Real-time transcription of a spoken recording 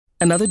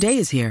Another day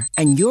is here,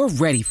 and you're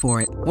ready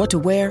for it. What to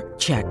wear?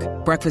 Check.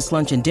 Breakfast,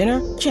 lunch, and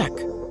dinner? Check.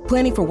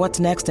 Planning for what's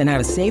next and how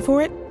to save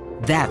for it?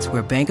 That's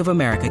where Bank of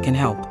America can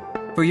help.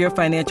 For your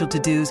financial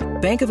to-dos,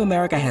 Bank of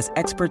America has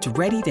experts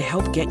ready to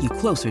help get you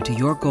closer to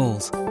your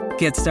goals.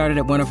 Get started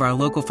at one of our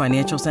local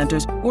financial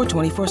centers or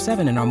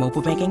 24/7 in our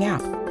mobile banking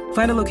app.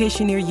 Find a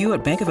location near you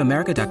at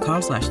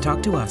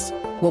bankofamerica.com/talktous.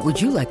 What would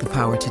you like the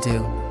power to do?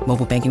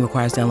 Mobile banking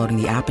requires downloading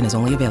the app and is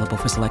only available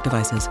for select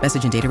devices.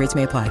 Message and data rates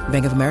may apply.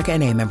 Bank of America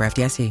N.A., member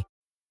FDIC.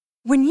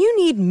 When you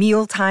need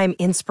mealtime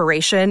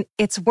inspiration,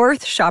 it's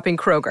worth shopping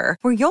Kroger,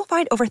 where you'll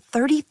find over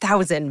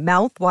 30,000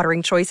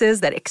 mouth-watering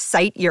choices that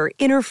excite your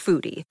inner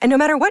foodie. And no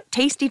matter what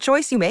tasty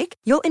choice you make,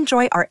 you'll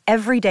enjoy our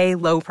everyday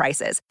low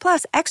prices,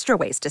 plus extra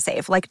ways to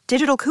save, like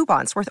digital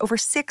coupons worth over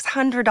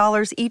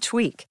 $600 each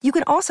week. You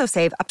can also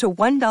save up to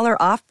 $1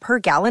 off per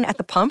gallon at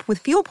the pump with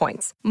fuel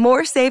points.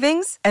 More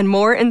savings and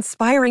more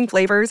inspiring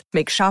flavors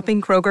make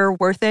shopping Kroger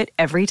worth it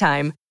every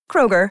time.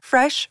 Kroger,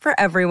 fresh for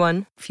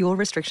everyone. Fuel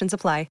restrictions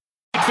apply.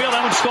 Field,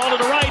 Evans stalled to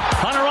the right.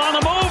 Hunter on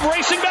the move,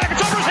 racing back. It's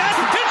over his head.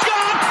 It's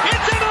gone.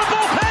 It's into the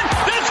bullpen.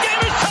 This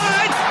game is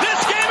tied. This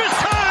game is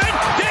tied.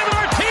 David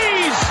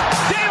Ortiz.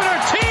 David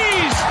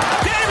Ortiz.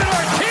 David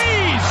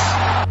Ortiz.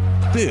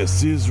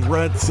 This is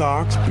Red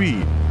Sox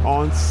Beat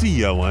on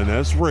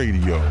CLNS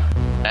Radio.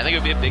 I think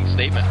it would be a big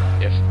statement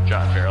if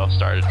John Farrell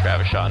started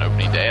Travis Shaw on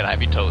opening day, and I'd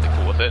be totally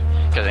cool with it,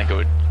 because I think it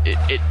would.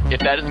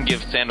 If that doesn't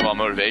give Sandoval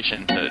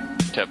motivation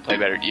to play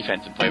better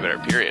defense and play better,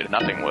 period,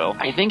 nothing will.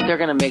 I think they're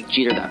going to make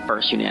Jeter that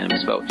first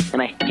unanimous vote,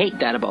 and I hate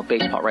that about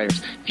baseball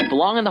writers. If you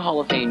belong in the Hall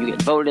of Fame, you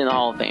get voted in the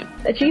Hall of Fame.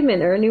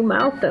 Achievement or a new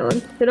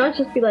milestone. They don't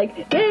just be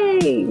like,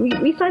 yay,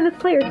 we signed this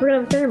player, so we're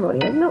going to have a ceremony.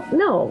 Like,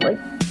 no.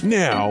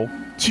 Now,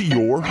 to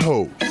your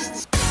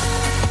hosts.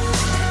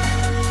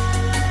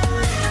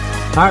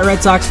 All right,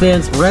 Red Sox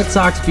fans, Red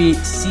Sox Beat,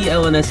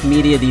 CLNS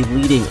Media, the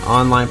leading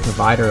online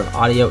provider of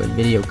audio and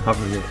video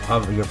coverage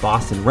of your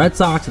Boston Red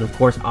Sox, and of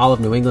course, all of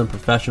New England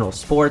professional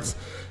sports.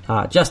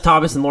 Jess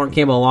Thomas and Lauren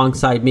Campbell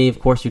alongside me. Of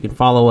course, you can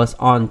follow us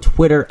on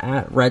Twitter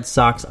at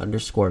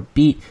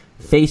RedSox_Beat.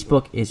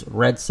 Facebook is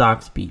Red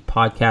Sox Beat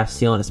Podcast,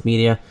 CLNS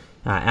Media,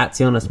 at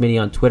CLNS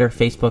Media on Twitter.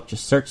 Facebook,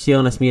 just search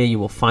CLNS Media. You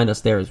will find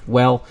us there as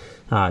well.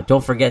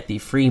 Don't forget the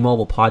free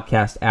mobile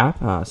podcast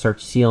app.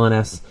 Search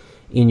CLNS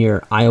in your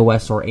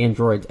iOS or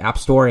Android app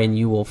store, and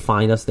you will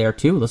find us there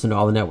too. Listen to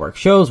all the network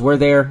shows. We're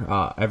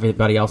there.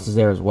 Everybody else is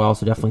there as well,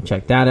 so definitely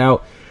check that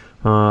out.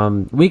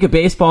 Week of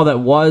baseball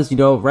that was,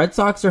 Red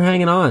Sox are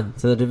hanging on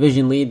to the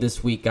division lead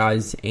this week,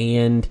 guys,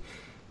 and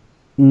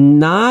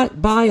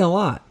not by a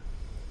lot.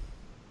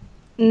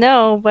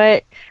 No,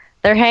 but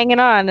they're hanging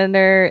on, and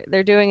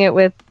they're doing it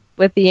with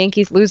the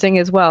Yankees losing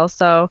as well.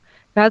 So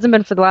if it hasn't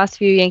been for the last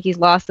few Yankees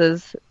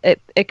losses,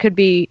 it could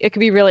be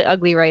really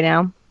ugly right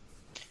now.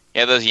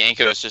 Yeah, those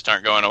Yankos just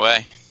aren't going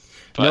away.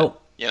 But, nope.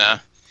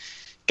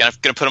 Gonna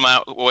put them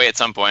away at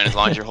some point, as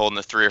long as you're holding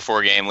the 3 or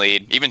 4 game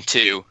lead. Even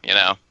 2,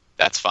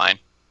 that's fine.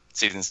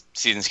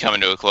 Season's coming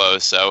to a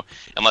close, so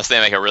unless they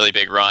make a really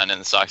big run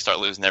and the Sox start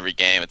losing every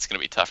game, it's going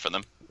to be tough for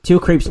them. 2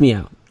 creeps me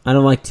out. I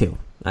don't like 2.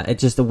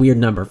 It's just a weird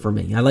number for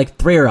me. I like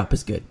 3 or up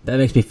is good. That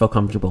makes me feel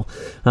comfortable.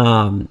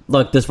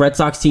 Look, this Red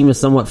Sox team is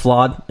somewhat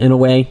flawed in a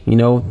way.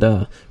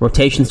 The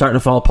rotation's starting to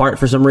fall apart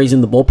for some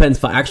reason. The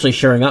bullpen's actually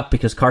shoring up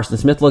because Carson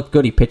Smith looked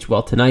good. He pitched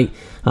well tonight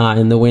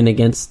in the win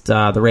against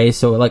the Rays.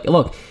 So,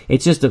 look,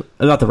 it's just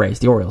not the Rays,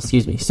 the Orioles,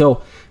 excuse me.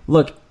 So,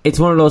 look, it's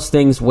one of those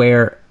things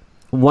where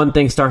one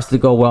thing starts to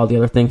go well, the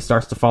other thing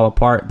starts to fall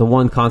apart. The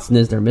one constant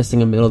is they're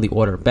missing a middle of the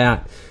order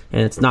bat,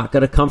 and it's not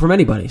going to come from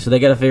anybody. So they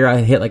got to figure out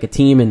how to hit like a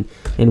team and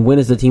win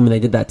as a team, and they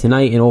did that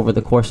tonight and over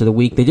the course of the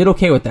week. They did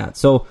okay with that.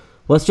 So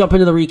let's jump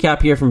into the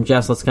recap here from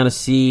Jess. Let's kind of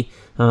see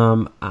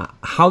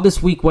how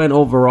this week went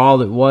overall.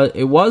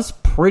 It was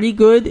pretty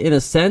good in a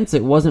sense.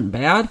 It wasn't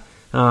bad.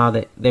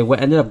 They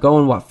ended up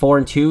going,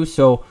 4-2,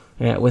 so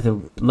with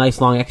a nice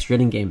long extra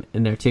inning game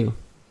in there too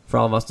for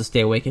all of us to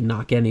stay awake and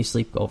not get any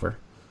sleep over.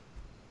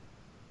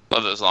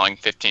 Love those long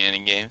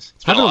 15-inning games.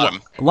 It's been a lot of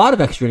them. A lot of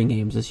extra inning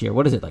games this year.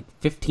 What is it,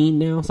 15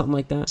 now? Something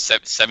like that?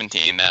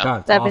 17 now.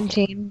 God,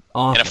 17.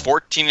 Awful. And a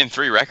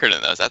 14-3 record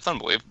in those. That's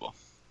unbelievable.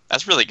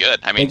 That's really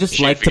good. I mean, they just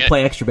like to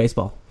play extra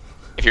baseball.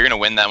 If you're going to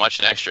win that much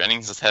in extra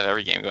innings, let's have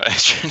every game go to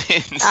extra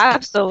innings.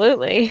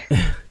 Absolutely.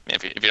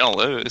 If you don't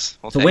lose,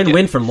 it's a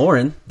win-win for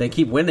Lauren. They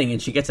keep winning,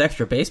 and she gets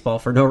extra baseball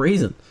for no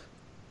reason.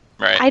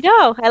 Right. I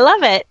know. I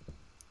love it.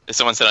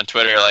 Someone said on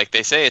Twitter,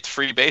 they say it's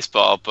free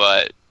baseball,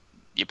 but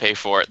you pay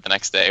for it the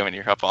next day when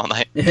you're up all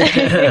night.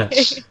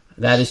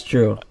 That is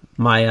true.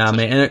 My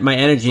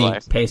energy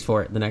pays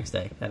for it the next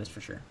day. That is for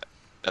sure.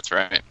 That's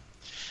right.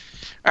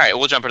 All right,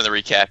 we'll jump into the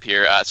recap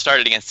here. It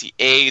started against the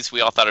A's.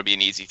 We all thought it would be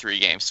an easy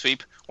 3-game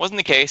sweep. Wasn't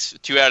the case.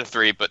 2 out of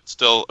 3, but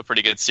still a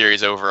pretty good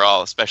series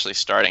overall, especially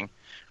starting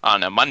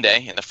on a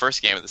Monday in the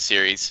first game of the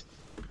series.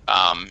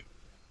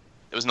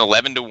 It was an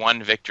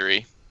 11-1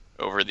 victory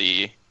over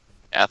the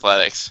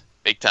Athletics.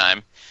 Big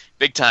time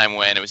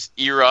win. It was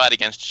Erod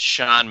against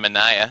Sean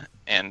Manaea,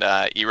 and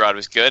Erod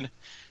was good,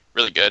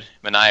 really good.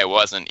 Manaea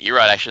wasn't.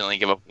 Erod actually only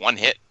gave up 1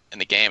 hit in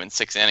the game in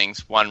 6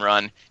 innings, 1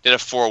 run, did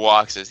have 4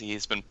 walks as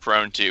he's been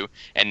prone to,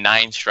 and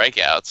 9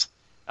 strikeouts.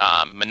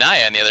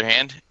 Manaea, on the other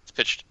hand,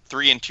 pitched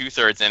 3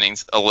 2/3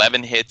 innings,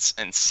 11 hits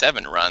and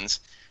 7 runs.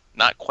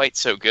 Not quite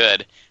so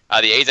good.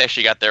 The A's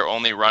actually got their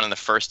only run in the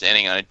first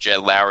inning on a Jed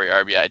Lowry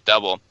RBI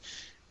double.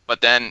 But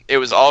then it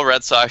was all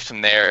Red Sox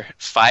from there.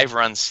 5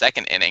 runs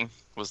second inning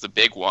was the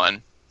big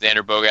one.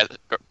 Xander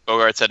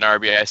Bogaerts had an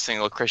RBI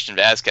single. Christian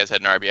Vasquez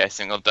had an RBI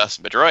single.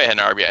 Dustin Pedroia had an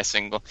RBI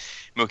single.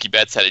 Mookie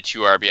Betts had a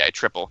 2 RBI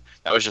triple.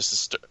 That was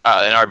just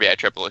an RBI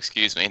triple,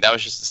 excuse me. That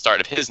was just the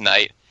start of his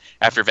night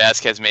after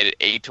Vasquez made it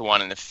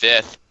 8-1 in the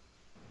 5th.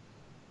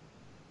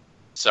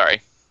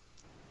 Sorry.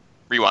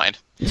 Rewind.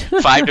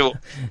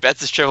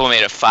 Betts' triple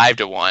made it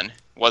 5-1.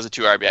 Was a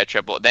 2 RBI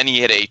triple. Then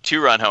he hit a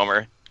 2-run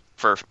homer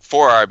for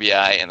 4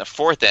 RBI in the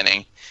 4th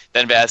inning.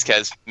 Then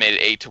Vasquez made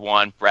it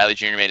 8-1. Bradley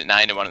Jr. made it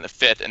 9-1 in the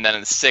 5th. And then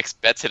in the 6th,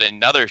 Betts hit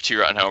another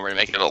 2-run homer to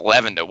make it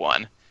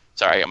 11-1.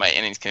 Sorry, I got my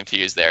innings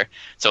confused there.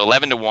 So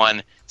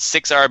 11-1,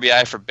 6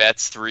 RBI for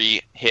Betts,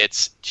 3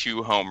 hits,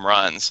 2 home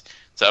runs.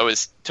 So it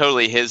was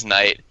totally his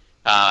night.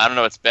 I don't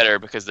know what's better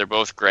because they're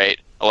both great.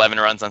 11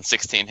 runs on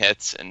 16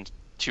 hits and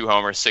 2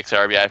 homers, 6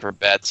 RBI for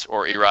Betts,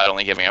 or Erod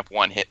only giving up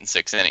 1 hit in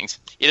 6 innings.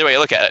 Either way you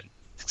look at it,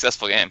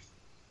 successful game.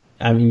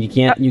 I mean,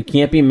 you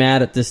can't be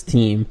mad at this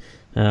team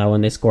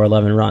when they score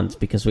 11 runs,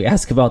 because we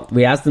ask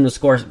them to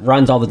score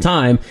runs all the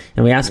time,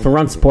 and we ask for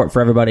run support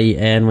for everybody,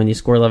 and when you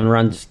score 11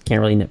 runs, you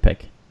can't really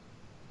nitpick.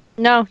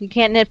 No, you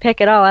can't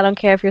nitpick at all. I don't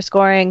care if you're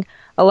scoring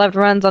 11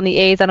 runs on the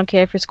A's. I don't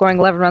care if you're scoring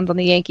 11 runs on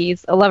the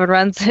Yankees. 11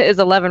 runs is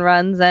 11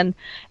 runs, and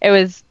it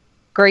was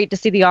great to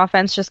see the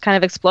offense just kind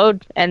of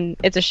explode, and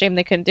it's a shame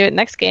they couldn't do it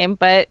next game,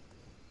 but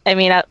I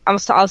mean,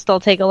 I'll still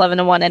take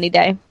 11-1 any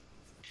day.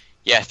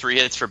 Yeah, 3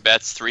 hits for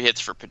Betts, 3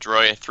 hits for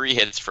Pedroia, 3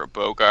 hits for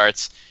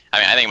Bogaerts. I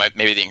mean, I think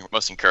maybe the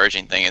most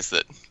encouraging thing is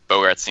that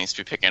Bogaerts seems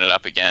to be picking it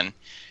up again.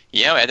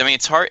 You know, I mean,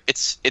 it's hard.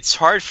 It's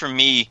hard for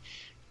me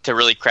to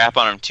really crap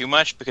on him too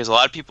much because a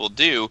lot of people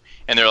do,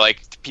 and they're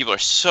like, people are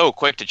so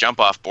quick to jump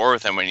off board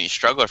with him when he's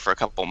struggling for a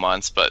couple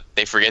months, but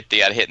they forget they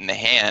got hit in the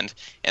hand,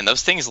 and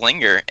those things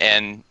linger.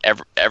 And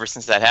ever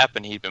since that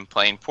happened, he'd been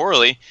playing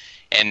poorly,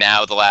 and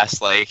now the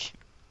last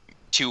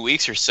 2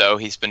 weeks or so,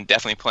 he's been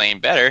definitely playing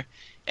better.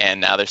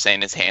 And now they're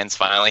saying his hand's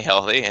finally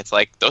healthy. It's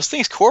like, those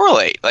things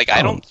correlate.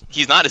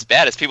 He's not as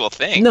bad as people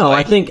think. No,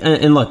 I think,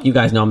 and look, you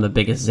guys know I'm the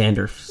biggest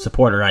Xander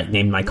supporter. I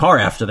named my car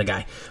after the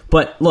guy.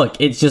 But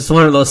look, it's just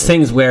one of those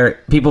things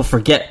where people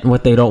forget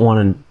what they don't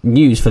want to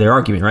use for their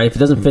argument, right? If it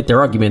doesn't fit their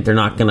argument, they're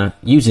not going to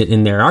use it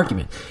in their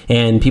argument.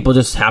 And people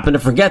just happen to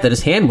forget that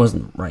his hand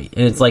wasn't right.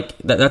 And it's like,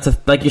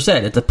 like you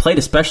said, at the plate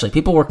especially,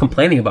 people were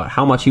complaining about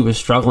how much he was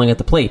struggling at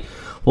the plate.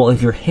 Well,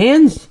 if your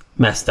hand's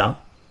messed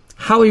up,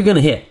 how are you going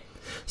to hit?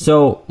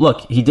 So,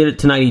 look, he did it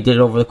tonight. He did it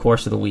over the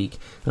course of the week.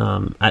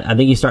 I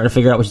think he's starting to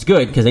figure out, which is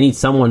good, because they need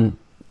someone,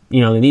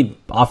 they need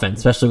offense,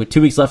 especially with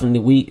 2 weeks left in the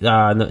week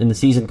in the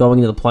season going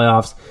into the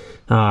playoffs.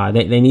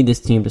 They need this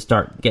team to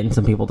start getting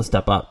some people to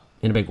step up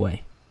in a big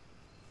way.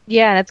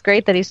 Yeah, and it's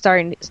great that he's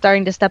starting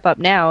to step up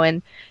now.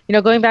 And,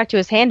 going back to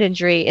his hand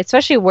injury,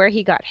 especially where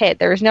he got hit,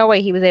 there was no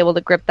way he was able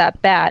to grip that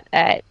bat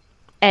at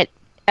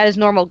his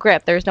normal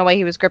grip. There was no way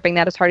he was gripping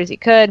that as hard as he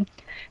could.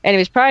 And he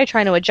was probably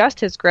trying to adjust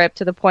his grip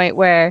to the point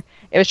where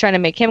it was trying to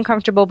make him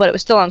comfortable, but it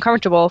was still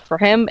uncomfortable for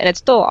him, and it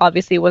still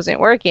obviously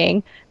wasn't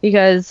working,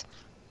 because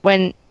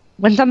when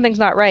something's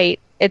not right,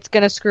 it's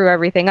going to screw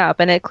everything up,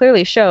 and it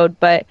clearly showed,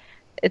 but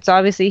it's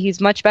obviously he's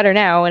much better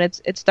now, and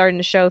it's starting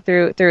to show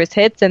through his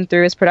hits and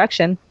through his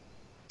production.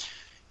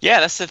 Yeah,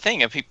 that's the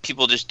thing.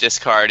 People just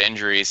discard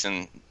injuries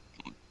and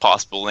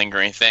possible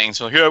lingering things.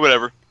 Well, yeah,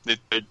 whatever. They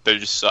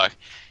just suck.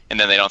 And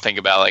then they don't think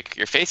about,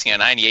 you're facing a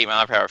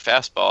 98-mile-per-hour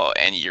fastball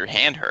and your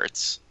hand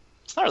hurts.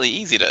 It's not really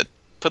easy to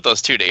put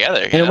those two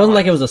together. And it wasn't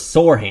like it was a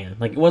sore hand.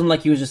 It wasn't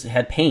like he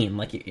had pain.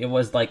 It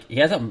was like he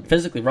had something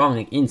physically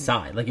wrong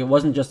inside. It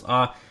wasn't just,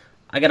 I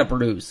got a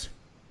bruise.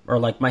 Or,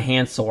 my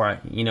hand's sore.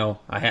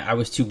 I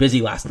was too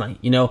busy last night.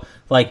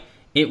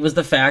 It was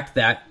the fact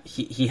that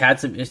he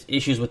had some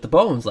issues with the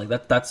bones.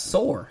 That's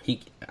sore.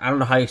 I don't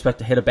know how you expect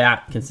to hit a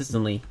bat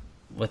consistently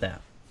with that.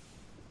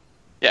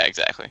 Yeah,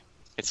 exactly.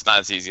 It's not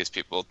as easy as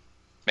people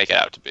make it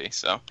out to be.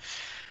 So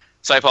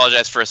I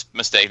apologize for a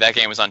mistake. That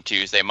game was on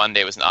Tuesday.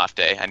 Monday was an off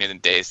day. I knew the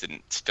days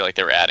didn't feel like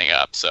they were adding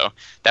up. So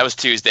that was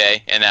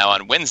Tuesday. And now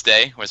on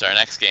Wednesday was our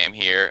next game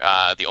here,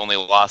 the only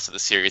loss of the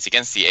series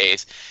against the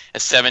A's, a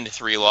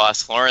 7-3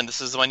 loss. Lauren,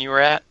 this is the one you were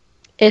at?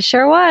 It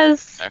sure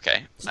was.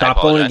 Okay.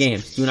 Stop going to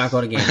games. Do not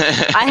go to games.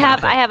 I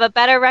have a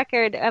better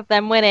record of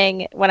them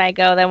winning when I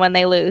go than when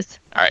they lose.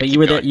 All right,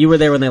 but you were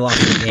there when they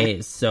lost to the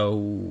A's,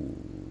 so...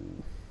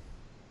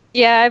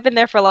 Yeah, I've been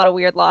there for a lot of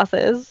weird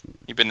losses.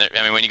 You've been there.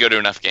 I mean, when you go to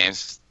enough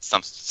games,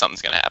 something's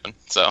going to happen.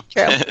 So.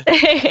 True.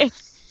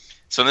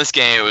 So in this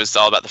game, it was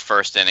all about the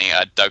first inning.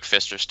 Doug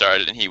Fister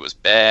started, and he was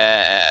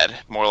bad.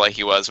 More like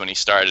he was when he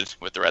started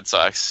with the Red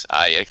Sox.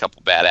 He had a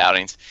couple bad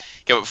outings.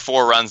 Gave up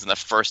 4 runs in the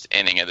first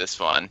inning of this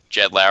one.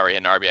 Jed Lowry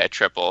had an RBI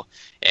triple,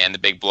 and the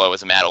big blow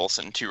was a Matt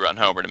Olson 2-run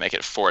homer to make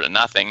it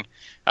 4-0.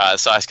 The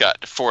Sox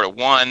got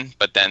 4-1,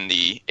 but then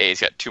the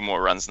A's got 2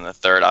 more runs in the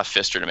third off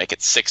Fister to make it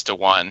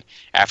 6-1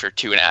 after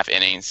 2.5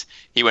 innings.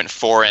 He went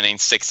 4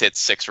 innings, 6 hits,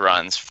 6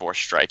 runs, 4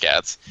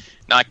 strikeouts.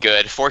 Not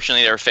good.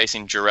 Fortunately, they were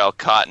facing Jarrell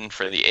Cotton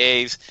for the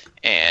A's,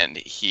 and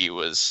he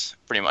was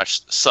pretty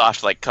much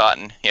soft like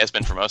cotton. He has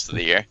been for most of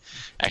the year.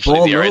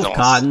 Actually, the ERA is almost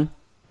Cotton.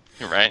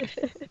 Right.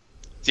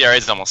 The ERA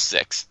is almost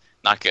 6.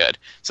 Not good.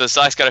 So the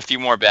Sox got a few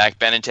more back.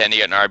 Benintendi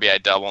got an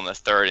RBI double in the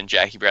third, and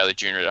Jackie Bradley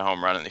Jr. had a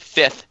home run in the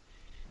fifth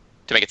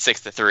to make it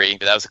 6-3.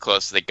 But that was the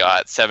closest they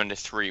got.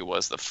 7-3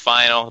 was the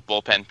final. The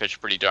bullpen pitched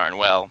pretty darn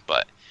well,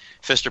 but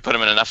Fister put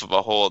him in enough of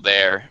a hole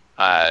there.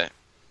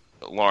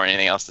 Lauren,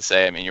 anything else to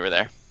say? I mean, you were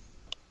there.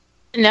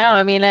 No,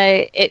 I mean,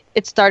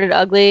 it started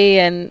ugly,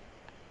 and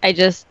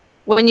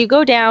when you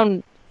go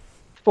down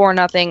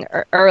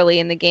 4-0 early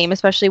in the game,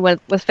 especially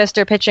with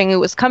Fister pitching, it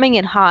was coming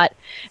in hot,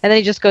 and then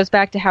he just goes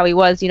back to how he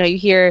was. You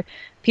hear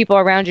people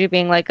around you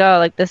being like, "Oh,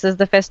 like this is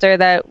the Fister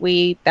that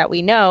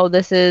we know.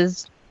 This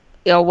is,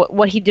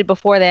 what he did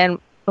before then.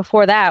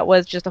 Before that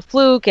was just a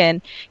fluke,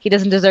 and he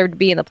doesn't deserve to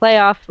be in the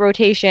playoff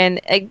rotation."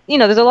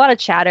 There's a lot of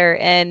chatter,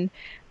 and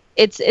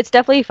it's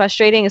definitely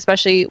frustrating,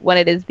 especially when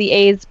it is the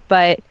A's,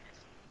 but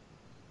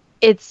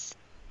I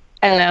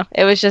don't know.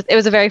 It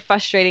was a very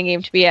frustrating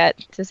game to be at,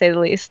 to say the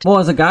least. Well,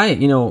 as a guy,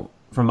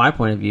 from my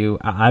point of view,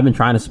 I've been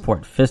trying to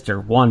support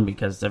Fister, one,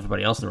 because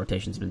everybody else in the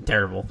rotation has been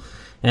terrible,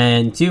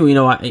 and two,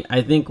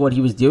 I think what he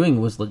was doing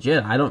was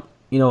legit.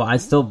 I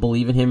still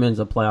believe in him as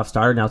a playoff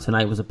starter. Now,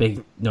 tonight was a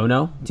big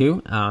no-no,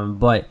 too,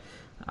 but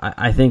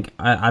I think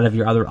out of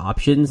your other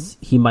options,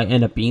 he might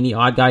end up being the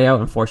odd guy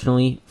out,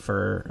 unfortunately,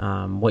 for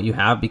what you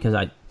have, because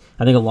I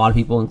think a lot of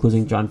people,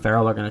 including John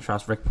Farrell, are going to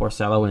trust Rick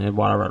Porcello and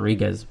Eduardo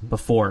Rodriguez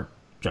before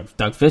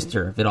Doug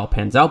Fister if it all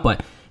pans out.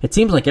 But it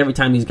seems like every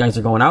time these guys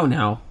are going out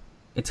now,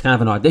 it's kind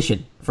of an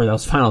audition for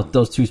those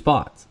 2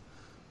 spots.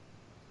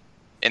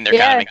 And they're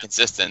kind of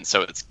inconsistent,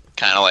 so it's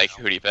kind of like,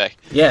 who do you pick?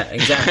 Yeah,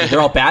 exactly.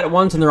 They're all bad at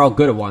once and they're all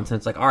good at once. And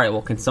it's like, all right,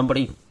 well, can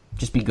somebody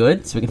just be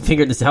good so we can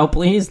figure this out,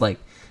 please? Like,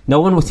 no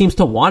one seems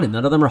to want it.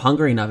 None of them are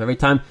hungry enough. Every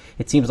time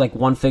it seems like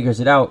one figures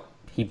it out,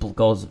 he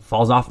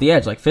falls off the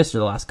edge, like Fister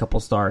the last couple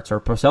starts, or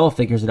Porcello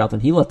figures it out,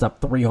 then he lets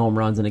up 3 home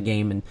runs in a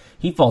game, and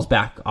he falls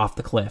back off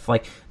the cliff.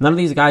 Like, none of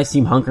these guys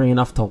seem hungry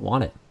enough to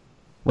want it,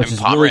 which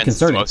is really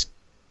concerning.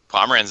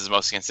 Pomeranz is the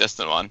most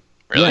consistent one,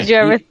 really.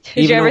 Yeah.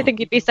 Did you ever think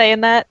you'd be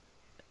saying that?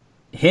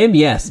 Him,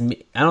 yes.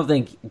 I don't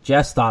think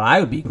Jess thought I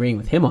would be agreeing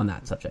with him on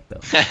that subject,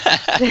 though.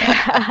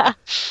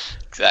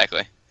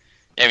 Exactly.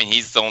 I mean,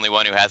 he's the only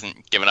one who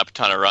hasn't given up a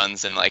ton of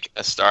runs in,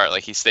 a start.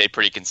 He stayed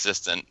pretty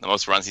consistent. The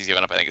most runs he's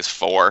given up, I think, is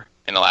 4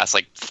 in the last,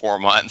 4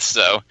 months.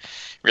 So,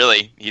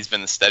 really, he's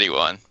been the steady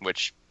one,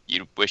 which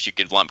you wish you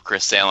could lump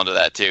Chris Sale into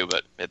that, too.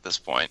 But at this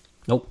point,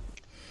 nope.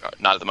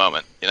 Not at the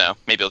moment.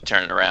 Maybe he'll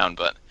turn it around.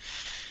 But,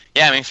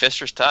 yeah, I mean,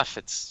 Fister's tough.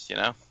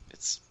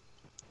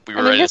 We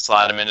were ready to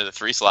slot him into the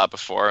 3 slot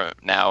before.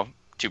 Now,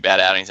 2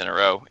 bad outings in a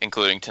row,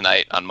 including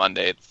tonight on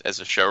Monday as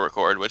a show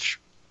record, which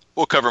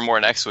we'll cover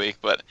more next week.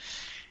 But,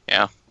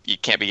 you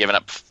can't be giving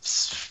up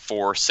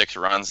 4-6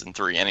 runs in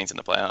 3 innings in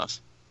the playoffs.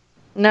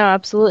 No,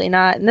 absolutely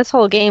not. And this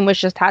whole game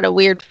had a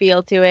weird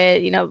feel to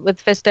it,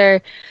 with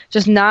Fister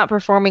just not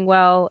performing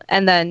well.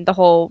 And then the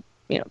whole,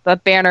 the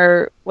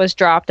banner was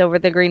dropped over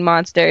the Green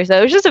Monster. So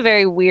it was just a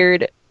very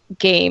weird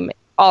game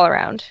all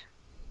around.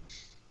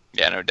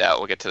 Yeah, no doubt.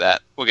 We'll get to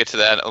that. We'll get to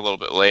that a little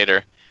bit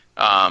later.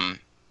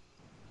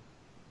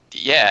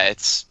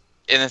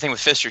 And the thing with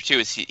Fister, too,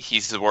 is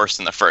he's the worst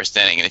in the first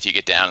inning. And if you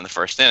get down in the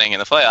first inning in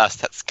the playoffs,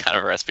 that's kind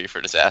of a recipe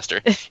for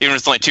disaster. Even if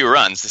it's only 2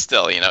 runs, it's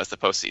still, it's the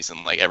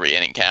postseason. Every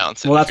inning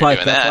counts. Well, that's why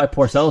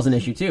Porcello's an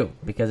issue, too.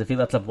 Because if he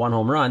lets up 1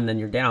 home run, then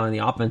you're down, and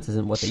the offense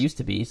isn't what they used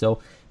to be. So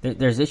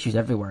there's issues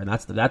everywhere, and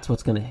that's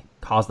what's going to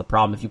cause the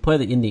problem. If you play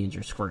the Indians,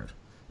 you're screwed,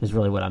 is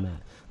really what I'm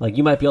at.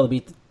 You might be able to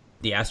beat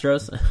the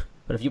Astros,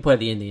 but if you play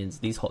the Indians,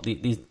 these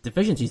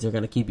deficiencies are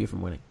going to keep you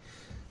from winning.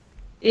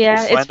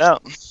 Yeah, we'll find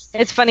out.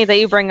 It's funny that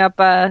you bring up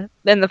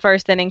in the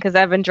first inning, because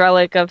Evan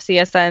Drellick of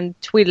CSN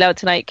tweeted out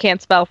tonight,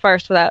 can't spell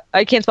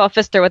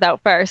Fister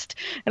without first,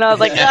 and I was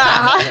like,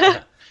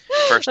 ah.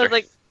 Firster. I was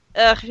like,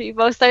 ugh, you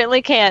most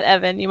certainly can't,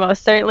 Evan. You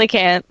most certainly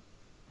can't.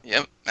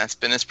 Yep, that's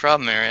been his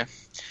problem area.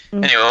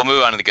 Mm-hmm. Anyway, we'll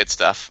move on to the good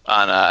stuff.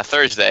 On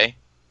Thursday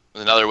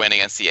was another win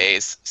against the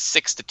A's,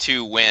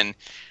 6-2 win.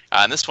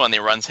 In this one, the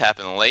runs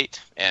happened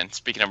late. And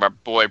speaking of our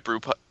boy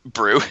Drew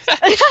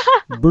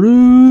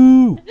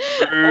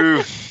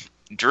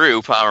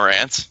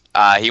Pomeranz,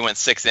 he went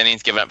 6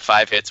 innings, giving up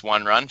 5 hits,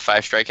 1 run,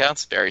 5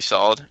 strikeouts. Very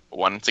solid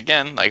once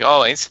again, like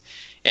always.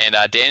 And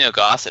Daniel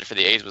Gossett for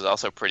the A's was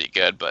also pretty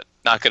good, but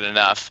not good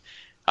enough.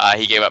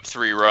 He gave up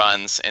 3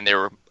 runs, and they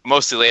were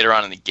mostly later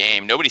on in the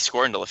game. Nobody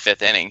scored until the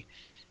 5th inning.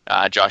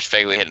 Josh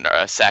Phegley hit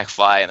a sac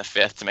fly in the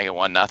 5th to make it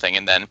 1-0.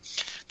 And then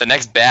the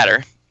next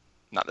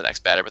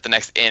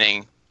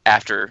inning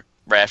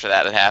right after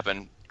that had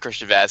happened,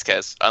 Christian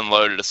Vazquez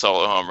unloaded a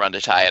solo home run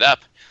to tie it up.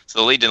 So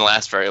the lead didn't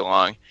last very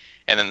long.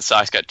 And then the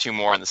Sox got 2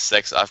 more in the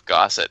 6th off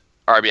Gossett,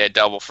 RBI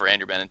double for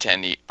Andrew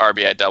Benintendi,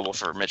 RBI double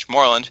for Mitch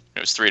Moreland. It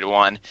was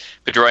 3-1.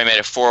 Pedroia made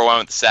it 4-1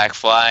 with the sac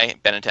fly.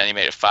 Benintendi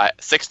made it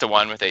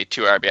 6-1 with a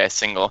 2 RBI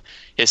single.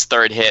 His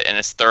third hit and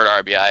his third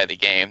RBI of the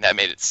game. That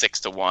made it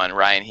 6-1.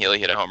 Ryan Healy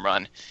hit a home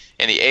run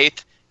in the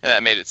 8th, and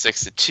that made it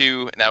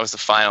 6-2. And that was the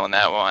final in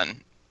that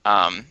one.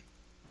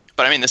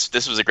 But I mean,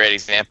 this was a great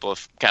example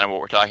of kind of what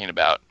we're talking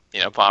about.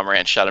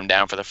 Pomeranz shut him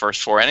down for the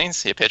first 4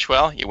 innings. You pitch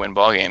well, you win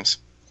ball games.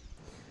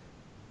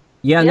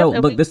 Yeah, no,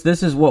 look,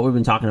 this is what we've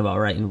been talking about,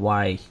 right? And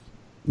why,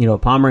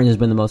 Pomeranz has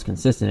been the most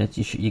consistent.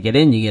 It's you get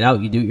in, you get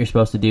out, you do what you're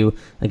supposed to do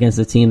against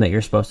the team that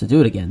you're supposed to do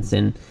it against.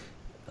 And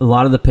a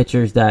lot of the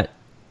pitchers that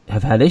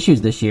have had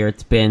issues this year,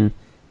 you've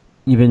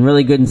been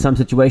really good in some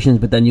situations,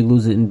 but then you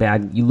lose it in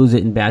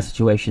bad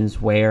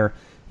situations where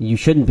you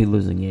shouldn't be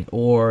losing it,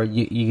 or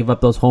you give up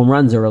those home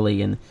runs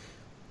early. And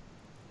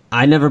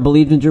I never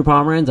believed in Drew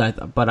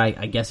Pomeranz, but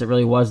I guess it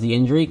really was the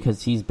injury,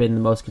 because he's been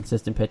the most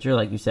consistent pitcher,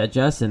 like you said,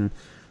 Jess. And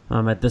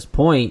at this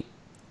point,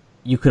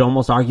 you could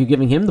almost argue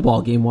giving him the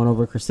ball game 1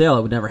 over Chris Sale.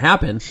 It would never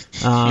happen.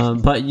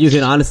 But you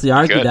can honestly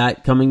argue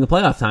that coming the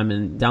playoff time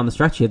and down the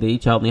stretch here, they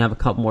each only have a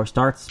couple more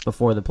starts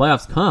before the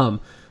playoffs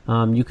come.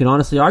 You can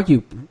honestly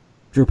argue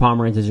Drew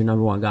Pomeranz is your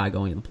number 1 guy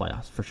going in the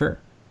playoffs, for sure.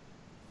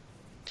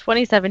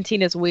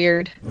 2017 is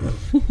weird.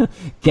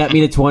 Get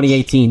me to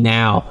 2018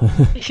 now.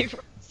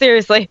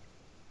 Seriously.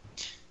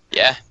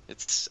 Yeah,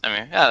 that's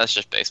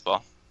just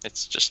baseball.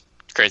 It's just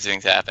crazy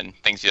things happen,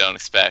 things you don't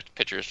expect.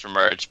 Pitchers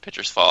emerge,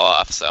 pitchers fall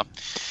off. So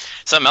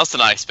something else to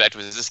not expect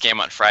was this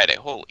game on Friday.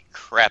 Holy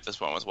crap, this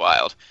one was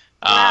wild.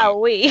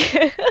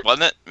 Wowee.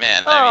 Wasn't it?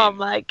 Man.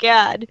 My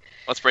God.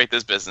 Let's break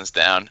this business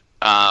down.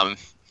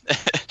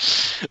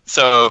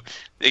 So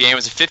the game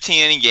was a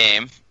 15-inning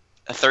game,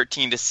 a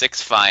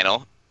 13-6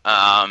 final.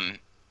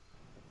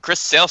 Chris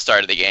Sale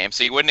started the game,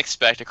 so you wouldn't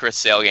expect a Chris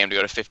Sale game to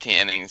go to 15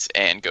 innings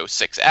and go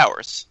 6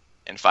 hours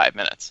in 5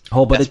 minutes.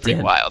 Oh, but that's it pretty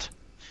did. Wild.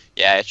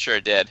 Yeah, it sure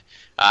did.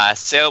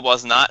 Sale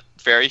was not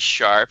very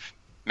sharp.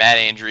 Matt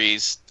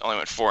Andrews only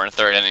went 4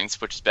 1/3 innings,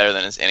 which is better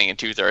than his inning and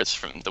 2/3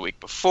 from the week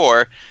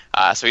before.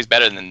 So he's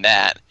better than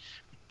that.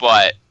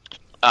 But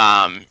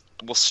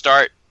we'll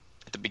start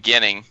at the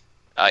beginning.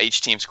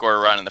 Each team scored a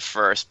run in the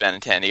first.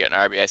 Benintendi got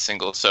an RBI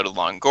single, so did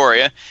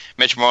Longoria.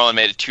 Mitch Moreland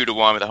made it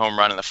 2-1 with a home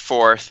run in the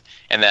 4th,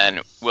 and then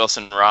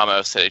Wilson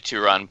Ramos hit a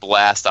 2-run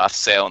blast off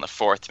Sale in the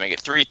 4th to make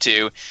it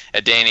 3-2.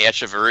 Adeiny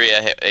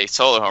Echeverria hit a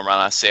solo home run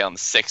off Sale in the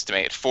 6th to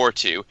make it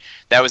 4-2.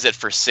 That was it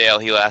for Sale.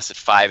 He lasted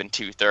 5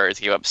 2/3.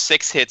 He gave up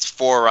 6 hits,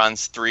 4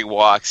 runs, 3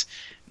 walks,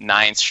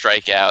 9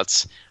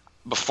 strikeouts.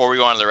 Before we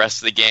go on to the rest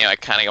of the game, I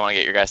kind of want to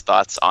get your guys'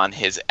 thoughts on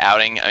his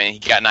outing. I mean, he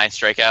got 9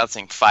 strikeouts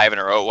and 5 in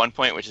a row at one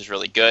point, which is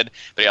really good,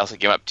 but he also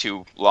gave up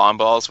 2 long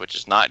balls, which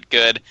is not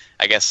good.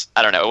 I guess,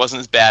 I don't know, it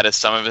wasn't as bad as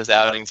some of his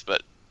outings,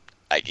 but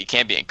you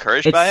can't be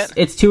encouraged by it.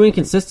 It's too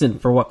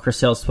inconsistent for what Chris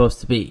Sale's supposed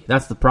to be.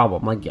 That's the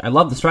problem. I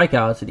love the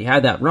strikeouts, and he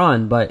had that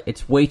run, but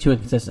it's way too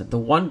inconsistent. The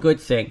one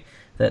good thing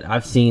that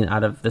I've seen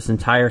out of this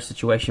entire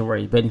situation where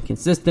he's been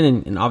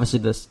consistent, and obviously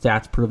the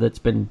stats prove that it's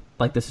been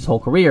like this his whole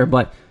career,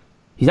 but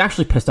he's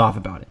actually pissed off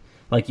about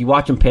it. You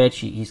watch him pitch,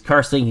 he's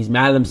cursing, he's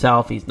mad at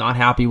himself, he's not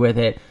happy with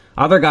it.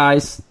 Other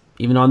guys,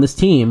 even on this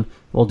team,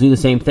 will do the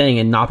same thing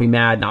and not be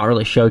mad, not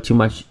really show too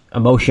much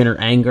emotion or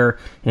anger.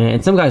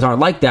 And some guys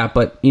aren't like that,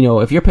 but,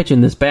 if you're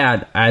pitching this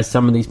bad, as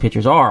some of these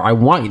pitchers are, I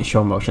want you to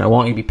show emotion. I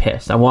want you to be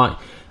pissed. I want,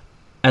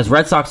 as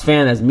Red Sox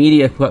fan, as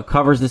media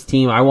covers this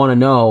team, I want to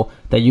know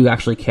that you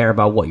actually care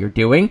about what you're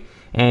doing.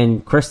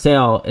 And Chris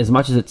Sale, as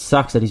much as it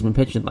sucks that he's been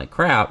pitching like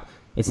crap,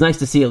 it's nice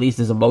to see at least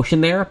his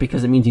emotion there,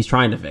 because it means he's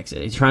trying to fix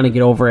it. He's trying to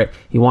get over it.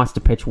 He wants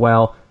to pitch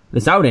well.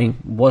 This outing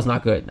was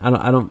not good. I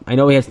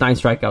know he has 9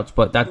 strikeouts,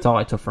 but that's all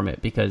I took from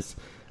it, because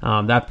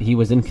that he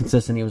was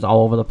inconsistent. He was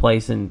all over the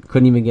place and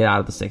couldn't even get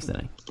out of the 6th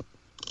inning.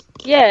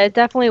 Yeah, it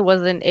definitely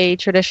wasn't a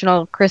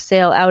traditional Chris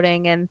Sale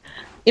outing. And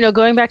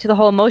going back to the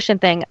whole emotion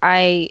thing,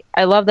 I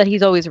love that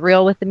he's always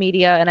real with the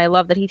media, and I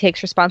love that he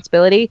takes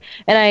responsibility.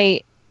 And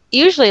I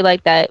usually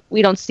like that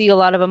we don't see a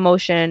lot of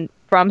emotion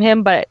from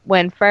him, but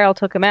when Farrell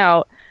took him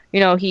out,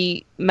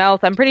 he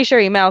mouthed, I'm pretty sure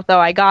he mouthed, "Oh,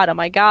 I got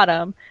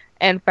him,"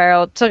 and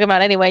Farrell took him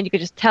out anyway, and you could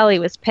just tell he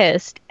was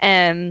pissed.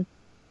 And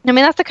I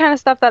mean, that's the kind of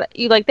stuff that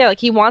you like there.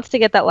 He wants to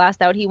get that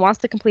last out, he wants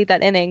to complete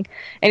that inning,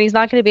 and he's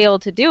not going to be able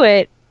to do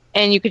it,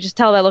 and you could just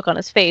tell that look on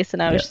his face.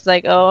 And I was just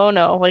like, oh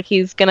no,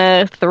 he's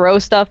gonna throw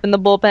stuff in the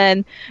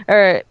bullpen,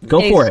 or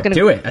go for it,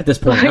 do it at this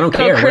point. I don't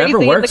care,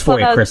 whatever works for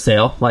you, Chris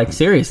Sale.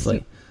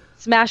 Seriously.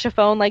 Smash a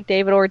phone like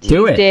David Ortiz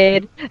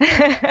did.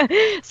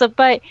 So,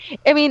 but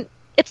I mean,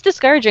 it's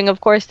discouraging,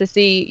 of course, to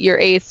see your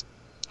ace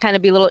kind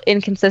of be a little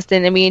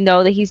inconsistent, and we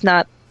know that he's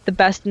not the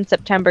best in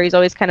September. He's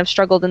always kind of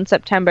struggled in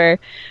September.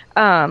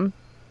 And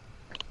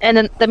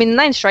then, I mean,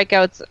 9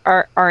 strikeouts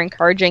are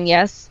encouraging,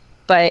 yes,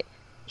 but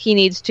he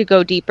needs to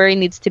go deeper. He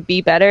needs to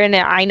be better, and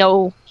I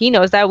know he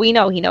knows that. We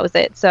know he knows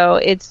it. So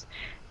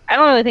I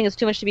don't really think it's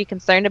too much to be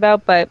concerned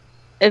about, but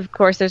of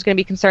course, there's going to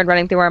be concern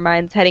running through our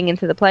minds heading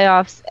into the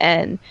playoffs.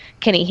 And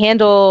can he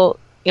handle,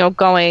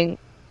 going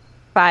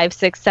 5,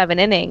 6, 7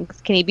 innings?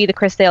 Can he be the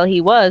Chris Sale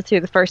he was through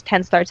the first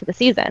 10 starts of the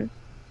season?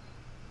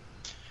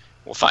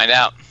 We'll find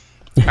out.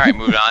 All right,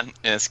 moving on in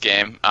this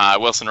game.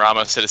 Wilson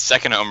Ramos hit his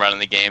second home run in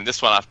the game.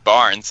 This one off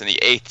Barnes in the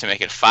 8th to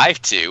make it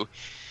 5-2.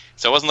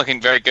 So it wasn't looking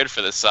very good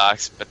for the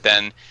Sox. But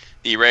then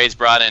the Rays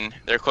brought in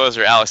their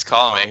closer, Alex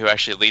Colomé, who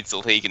actually leads the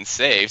league in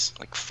saves,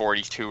 like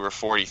 42 or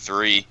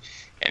 43,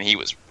 and he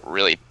was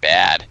really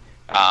bad.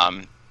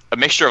 A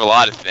mixture of a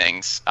lot of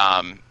things,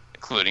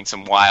 including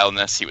some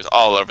wildness. He was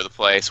all over the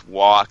place,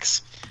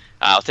 walks.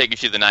 I'll take you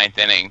through the 9th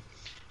inning.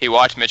 He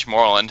walked Mitch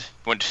Moreland.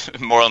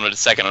 Moreland went to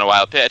second on a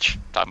wild pitch,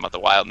 talking about the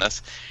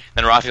wildness.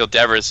 Then Rafael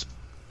Devers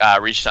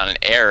reached on an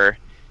error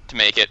to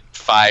make it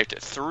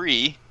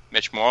 5-3.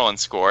 Mitch Moreland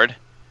scored.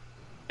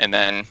 And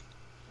then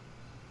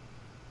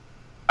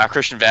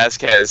Christian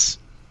Vasquez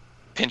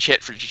pinch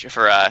hit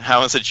for I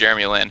almost said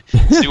Jeremy Lin.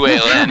 Sue-Wei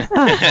Lin.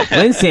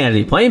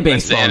 Linsanity, playing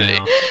baseball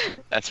now.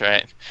 That's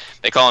right.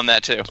 They call him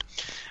that too.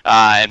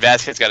 And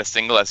Vasquez got a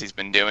single, as he's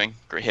been doing,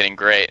 hitting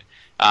great.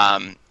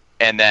 And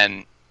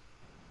then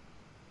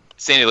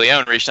Sandy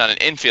Leon reached on an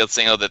infield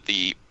single that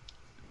the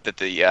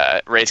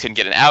Rays couldn't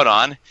get an out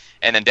on,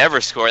 and then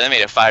Devers scored. That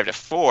made it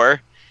 5-4.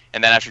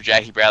 And then after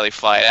Jackie Bradley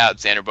flied out,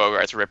 Xander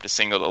Bogaerts ripped a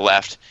single to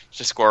left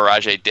to score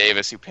Rajai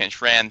Davis, who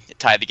pinch ran. It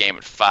tied the game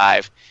at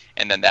 5,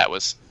 and then that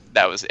was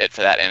it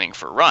for that inning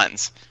for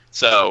runs.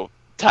 So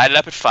tied it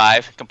up at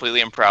 5, completely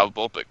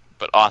improbable, but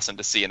awesome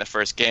to see in the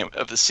first game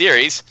of the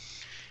series.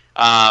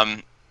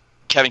 Kevin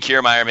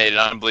Kiermaier made an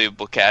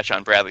unbelievable catch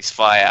on Bradley's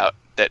flyout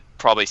that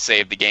probably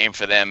saved the game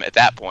for them at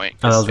that point.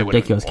 Oh, that was a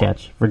ridiculous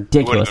catch.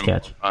 Ridiculous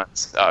catch.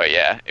 Oh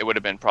yeah, it would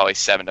have been probably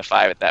 7-5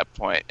 at that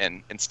point,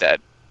 and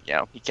instead,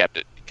 he kept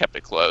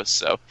it close.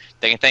 So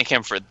they can thank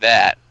him for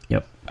that.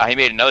 Yep. He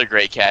made another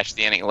great catch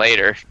the inning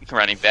later,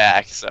 running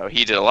back. So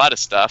he did a lot of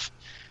stuff.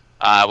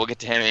 We'll get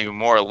to him even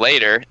more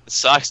later. The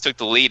Sox took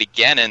the lead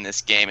again in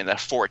this game in the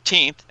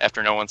 14th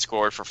after no one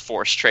scored for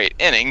 4 straight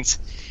innings.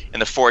 In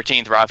the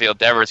 14th, Rafael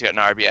Devers got an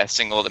RBI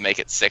single to make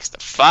it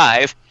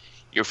 6-5.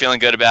 You're feeling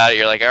good about it.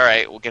 You're like, all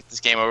right, we'll get this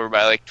game over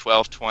by like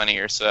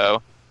 12-20 or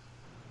so.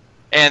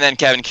 And then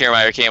Kevin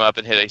Kiermaier came up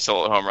and hit a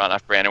solo home run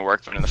off Brandon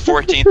Workman in the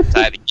 14th to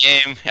tie the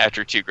game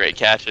after 2 great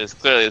catches.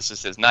 Clearly, this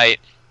was his night.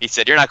 He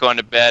said, "You're not going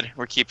to bed.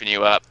 We're keeping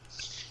you up."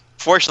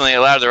 Fortunately, it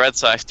allowed the Red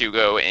Sox to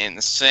go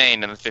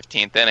insane in the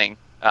 15th inning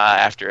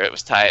after it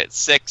was tied at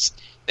 6.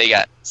 They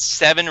got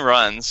 7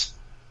 runs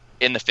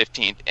in the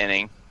 15th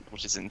inning,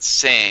 which is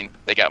insane.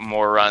 They got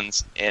more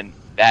runs in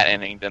that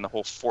inning than the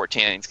whole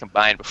 14 innings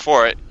combined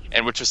before it,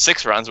 and which was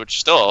 6 runs, which is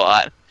still a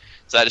lot.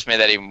 So that just made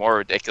that even more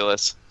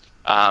ridiculous.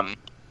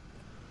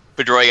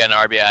 Pedroia got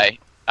an RBI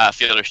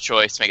fielder's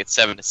choice to make it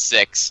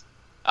 7-6.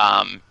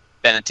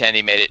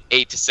 Benintendi made it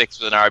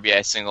 8-6 with an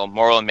RBI single.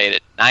 Moreland made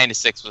it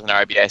 9-6 with an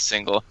RBI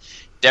single.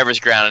 Devers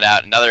grounded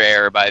out another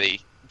error by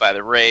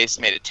the Rays,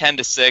 made it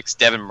 10-6.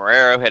 Devin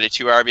Marrero had a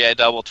 2 RBI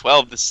double,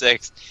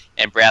 12-6,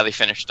 and Bradley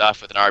finished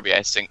off with an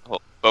RBI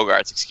single.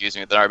 Bogaerts,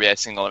 with an RBI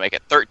single to make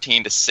it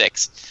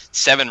 13-6.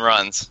 7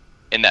 runs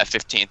in that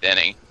 15th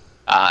inning,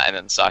 and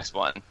then the Sox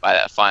won by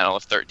that final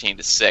of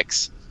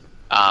 13-6.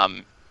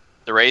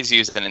 The Rays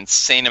used an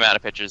insane amount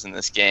of pitchers in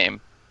this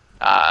game,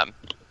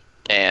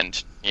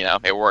 and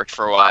it worked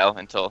for a while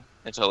until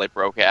they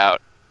broke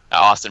out.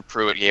 Austin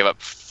Pruitt gave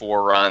up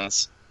 4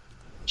 runs.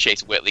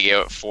 Chase Whitley gave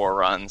up 4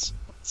 runs.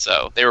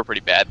 So they were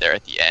pretty bad there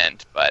at the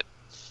end. But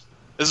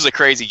this was a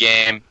crazy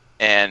game,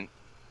 and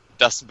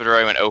Dustin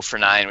Pedroia went 0 for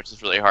 9, which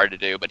is really hard to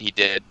do, but he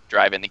did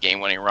drive in the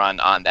game-winning run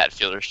on that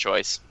fielder's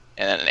choice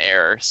and then an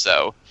error.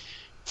 So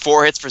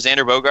 4 hits for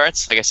Xander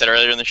Bogaerts. Like I said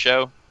earlier in the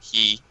show,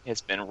 he has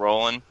been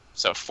rolling.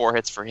 So 4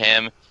 hits for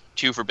him,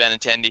 2 for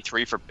Benintendi,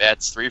 3 for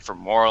Betts, 3 for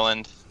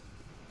Moreland,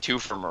 2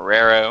 for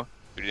Marrero,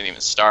 who didn't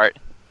even start,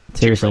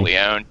 Seriously. 2 for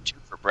Leon, 2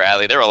 for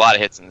Bradley. There were a lot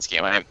of hits in this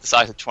game. The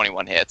Sox had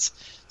 21 hits.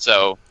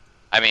 So,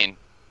 man,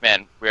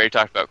 we already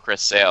talked about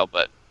Chris Sale,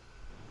 but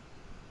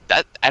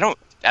that I don't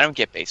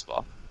get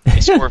baseball. They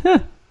score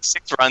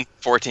 6 runs,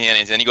 14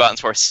 innings, and you go out and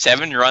score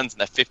 7 runs in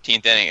the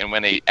 15th inning and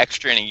win an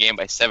extra inning game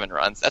by 7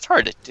 runs. That's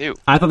hard to do.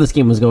 I thought this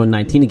game was going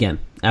 19 again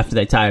after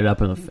they tied it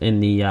up in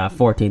the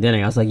 14th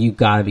inning. I was like, you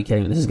gotta be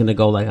kidding me. This is gonna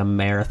go like a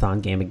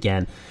marathon game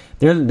again.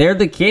 They're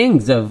the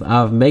kings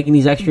of making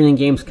these extra inning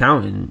games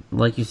count. And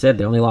like you said,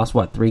 they only lost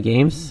 3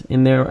 games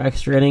in their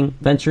extra inning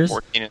ventures.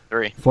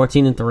 14-3.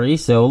 14-3.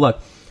 So look,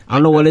 I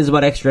don't know what it is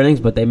about extra innings,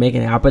 but they make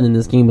it happen. And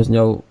this game was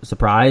no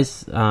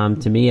surprise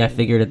to me. I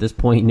figured at this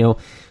point,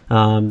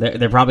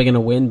 they're probably going to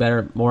win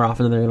more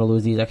often than they're going to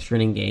lose these extra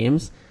inning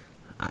games.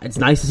 It's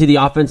nice to see the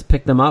offense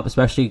pick them up,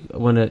 especially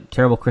when a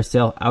terrible Chris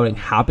Sale outing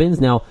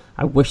happens. Now,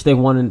 I wish they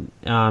won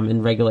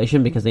in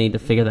regulation because they need to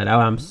figure that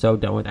out. I'm so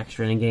done with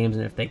extra inning games,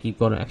 and if they keep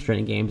going to extra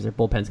inning games, their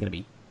bullpen's going to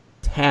be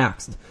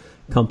taxed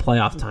come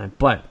playoff time.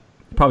 But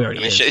probably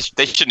already is.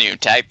 They shouldn't even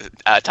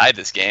tied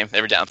this game. They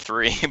were down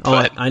 3.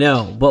 But. Oh, I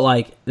know,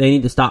 but they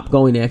need to stop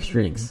going to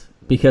extra innings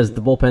because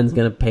the bullpen's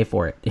going to pay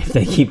for it if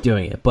they keep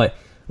doing it. But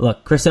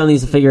look, Chris Sale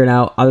needs to figure it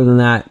out. Other than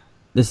that,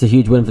 this is a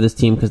huge win for this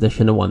team because they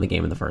shouldn't have won the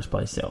game in the first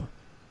place. So.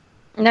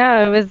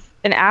 No, it was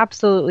an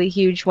absolutely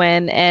huge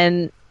win,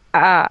 and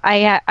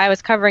I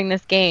was covering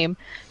this game,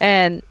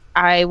 and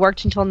I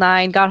worked until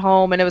 9, got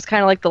home, and it was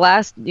kind of like the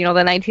last, the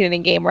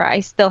 19-inning game where I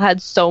still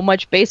had so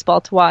much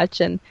baseball to watch.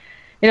 And,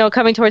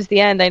 coming towards the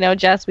end, I know,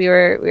 Jess, we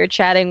were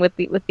chatting with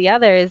the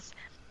others,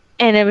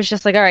 and it was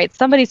just like, all right,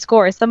 somebody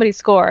score.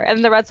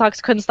 And the Red Sox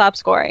couldn't stop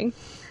scoring.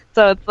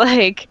 So it's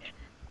like,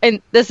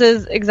 and this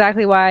is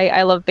exactly why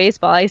I love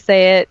baseball. I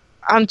say it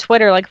on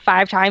Twitter like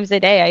 5 times a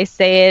day. I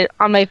say it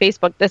on my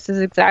Facebook. This is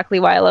exactly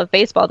why I love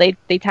baseball. They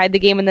tied the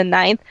game in the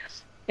 9th,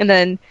 and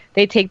then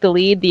they take the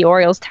lead. The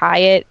Orioles tie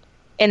it.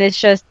 And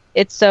it's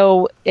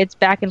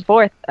back and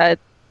forth.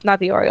 Not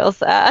the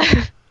Orioles.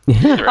 I'm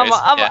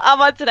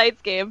on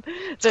tonight's game.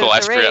 It's cool. I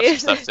screwed up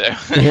some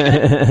stuff too.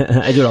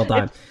 I do it all the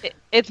time.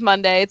 It's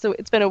Monday.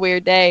 It's been a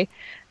weird day,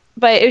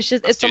 but it's so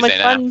Tuesday much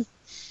fun. Now.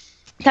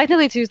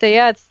 Technically Tuesday,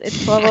 yeah.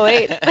 It's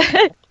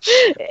 12:08.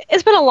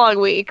 It's been a long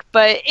week,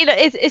 but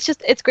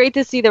it's great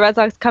to see the Red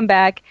Sox come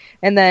back,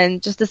 and then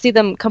just to see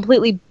them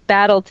completely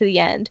battle to the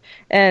end.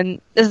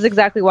 And this is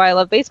exactly why I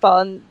love baseball.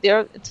 And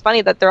it's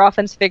funny that their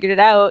offense figured it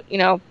out,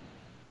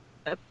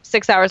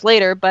 6 hours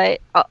later. But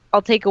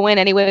I'll take a win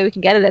any way we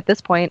can get it at this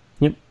point.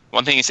 Yep.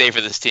 One thing you say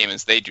for this team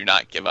is they do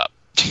not give up.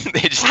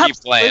 They just keep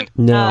playing.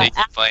 No. They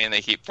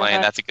keep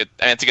playing. That's a good.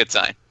 It's a good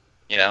sign.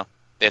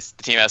 The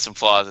team has some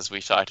flaws, as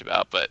we've talked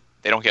about, but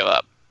they don't give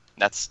up.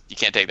 You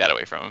can't take that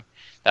away from them.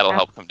 That'll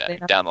help them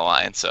down the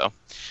line. So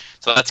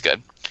that's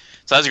good.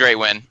 So that's a great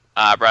win.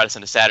 Brought us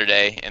into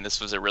Saturday, and this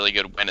was a really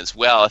good win as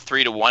well. A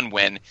 3-1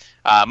 win.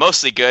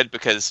 Mostly good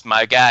because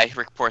my guy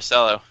Rick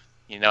Porcello,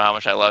 you know how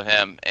much I love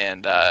him,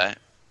 and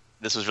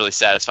this was really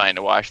satisfying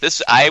to watch.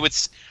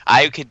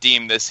 I could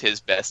deem this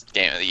his best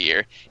game of the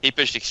year. He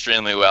pitched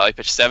extremely well. He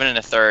pitched 7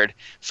 1/3,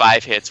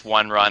 5 hits,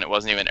 1 run. It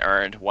wasn't even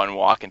earned, 1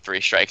 walk and 3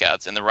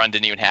 strikeouts. And the run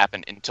didn't even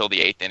happen until the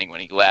 8th inning when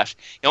he left.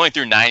 He only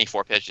threw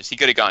 94 pitches. He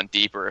could have gone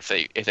deeper if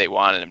they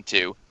wanted him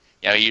to.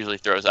 He usually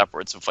throws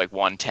upwards of like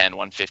 110,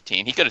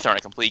 115. He could have thrown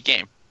a complete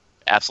game.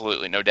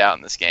 Absolutely, no doubt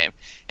in this game.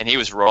 And he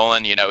was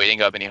rolling. He didn't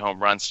go up any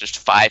home runs. Just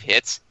 5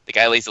 hits. The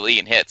guy leads the league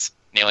in hits,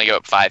 and he only go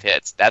up 5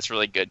 hits. That's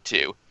really good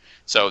too.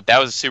 So that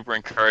was super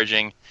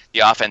encouraging. The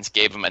offense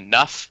gave him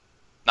enough,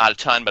 not a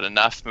ton, but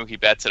enough. Mookie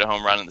Betts hit a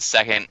home run in the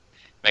 2nd,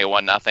 make it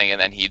 1-0,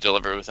 and then he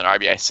delivered with an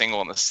RBI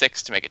single in the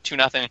 6th to make it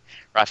 2-0.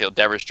 Rafael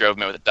Devers drove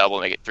him in with a double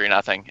to make it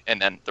 3-0,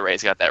 and then the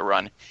Rays got that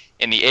run.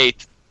 In the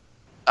 8th,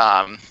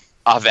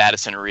 off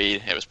Addison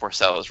Reed, it was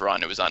Porcello's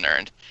run. It was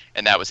unearned,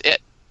 and that was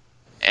it.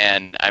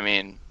 And, I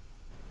mean,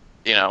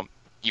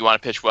 you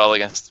want to pitch well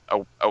against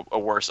a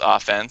worse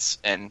offense,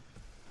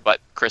 but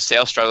Chris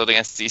Sale struggled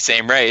against these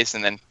same Rays,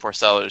 and then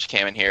Porcello just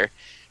came in here,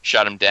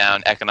 shut him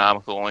down,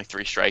 economical, only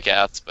 3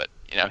 strikeouts, but,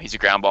 he's a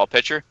ground ball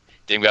pitcher,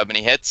 didn't go up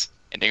any hits,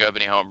 and didn't go up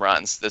any home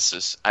runs. This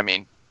is,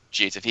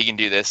 if he can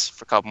do this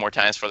for a couple more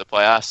times for the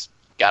playoffs,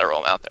 got to roll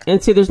him out there.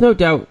 And see, there's no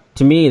doubt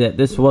to me that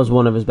this was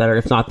one of his better,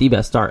 if not the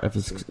best start of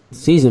his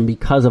season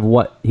because of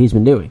what he's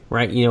been doing,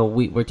 right?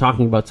 We're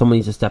talking about someone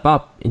needs to step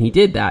up, and he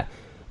did that.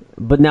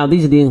 But now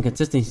these are the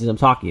inconsistencies I'm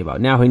talking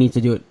about. Now he needs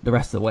to do it the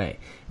rest of the way.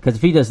 Because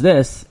if he does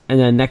this, and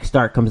then next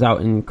start comes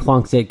out and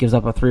clunks it, gives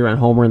up a 3-run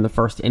homer in the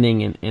 1st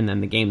inning, and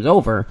then the game's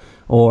over,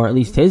 or at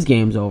least his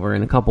game's over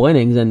in a couple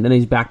innings, and then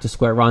he's back to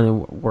square one,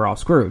 and we're all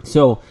screwed.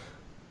 So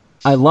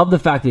I love the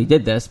fact that he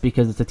did this,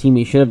 because it's a team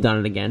he should have done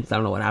it against. I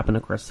don't know what happened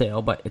to Chris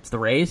Sale, but it's the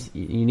Rays.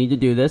 You need to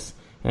do this,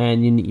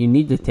 and you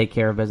need to take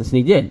care of business, and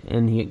he did.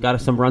 And he got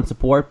us some run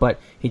support, but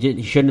he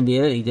shouldn't have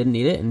needed it. He didn't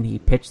need it, and he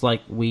pitched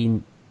like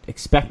we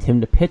expect him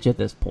to pitch at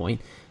this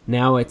point.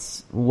 Now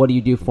it's, what do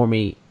you do for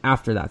me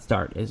after that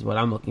start is what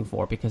I'm looking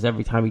for, because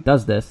every time he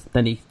does this,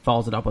 then he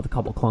follows it up with a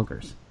couple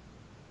clunkers.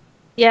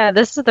 Yeah,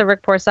 this is the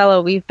Rick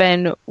Porcello we've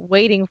been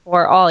waiting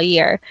for all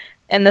year,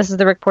 and this is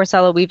the Rick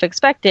Porcello we've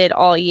expected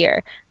all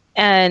year.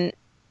 And,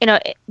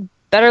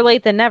 better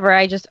late than never.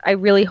 I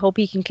really hope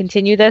he can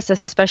continue this,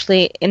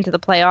 especially into the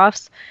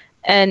playoffs.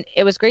 And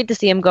it was great to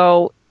see him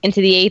go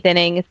into the 8th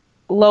inning,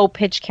 low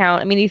pitch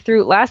count.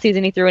 Last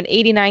season he threw an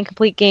 89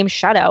 complete game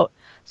shutout.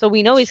 So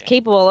we know he's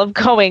capable of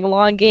going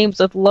long games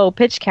with low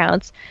pitch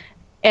counts,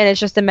 and it's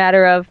just a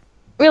matter of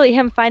really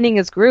him finding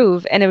his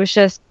groove. And it was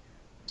just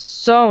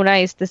so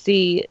nice to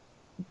see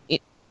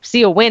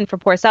a win for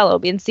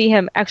Porcello and see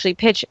him actually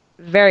pitch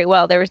very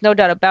well. There was no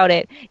doubt about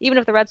it. Even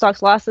if the Red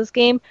Sox lost this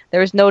game,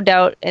 there was no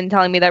doubt in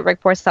telling me that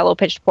Rick Porcello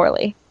pitched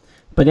poorly.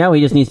 But now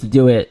he just needs to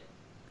do it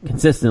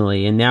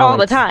consistently, and now all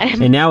the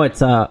time. And now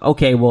it's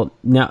okay. Well,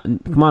 now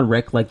come on,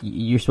 Rick. Like,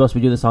 you're supposed to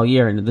be doing this all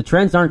year, and the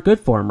trends aren't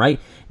good for him, right?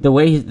 The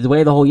way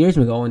the whole year's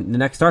been going, the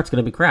next start's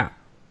going to be crap,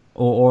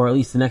 or at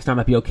least the next time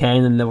might be okay,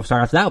 and then the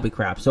start after that will be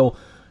crap. So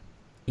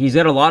he's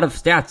got a lot of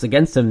stats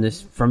against him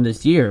from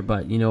this year,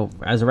 but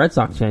as a Red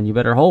Sox fan, you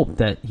better hope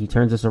that he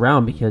turns this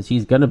around, because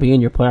he's going to be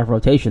in your playoff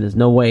rotation. There's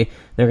no way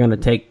they're going to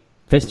take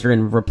Fister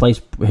and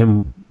replace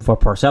him for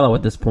Porcello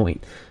at this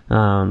point.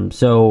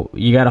 So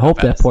you got to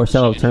hope that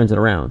Porcello turns it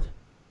around.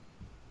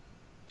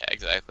 Yeah,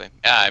 exactly.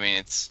 Yeah,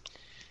 it's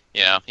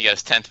he got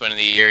his 10th win of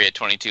the year. He had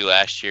 22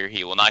 last year.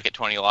 He will not get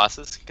 20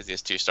 losses because he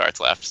has 2 starts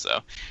left. So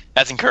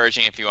that's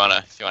encouraging if you want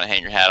to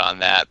hang your hat on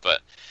that.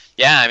 But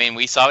yeah,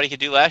 we saw what he could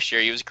do last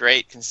year. He was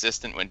great,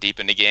 consistent, went deep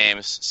into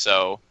games.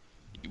 So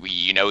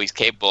he's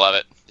capable of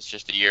it. It's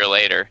just a year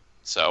later.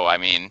 So, I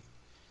mean,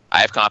 I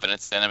have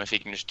confidence in him if he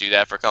can just do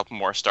that for a couple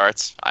more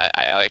starts.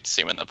 I like to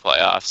see him in the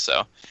playoffs.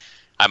 So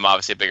I'm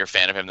obviously a bigger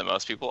fan of him than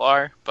most people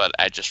are, but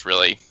I just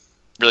really,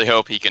 really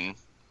hope he can,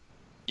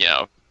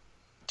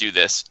 do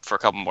this for a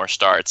couple more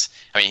starts.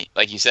 I mean,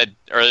 like you said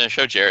earlier in the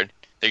show, Jared,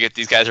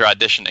 these guys are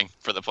auditioning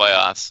for the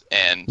playoffs,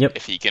 and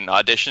if he can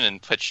audition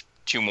and pitch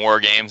 2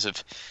 more games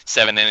of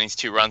 7 innings,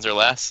 2 runs or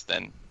less,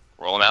 then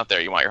roll him out there.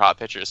 You want your hot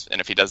pitchers,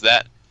 and if he does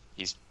that,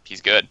 he's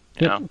good.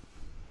 You know,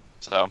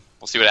 so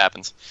we'll see what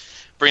happens.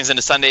 Brings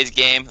into Sunday's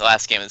game, the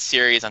last game of the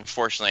series.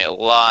 Unfortunately, a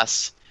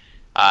loss.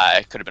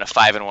 It could have been a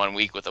 5-1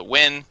 week with a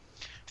win.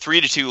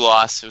 3-2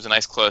 loss. It was a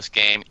nice close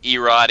game.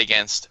 Erod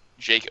against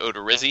Jake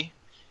Odorizzi.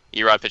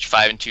 Erod pitched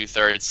 5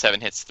 2/3,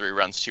 7 hits, 3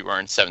 runs, 2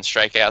 earned, 7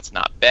 strikeouts.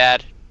 Not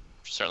bad.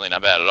 Certainly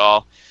not bad at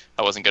all.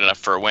 That wasn't good enough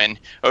for a win.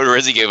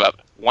 Odorizzi gave up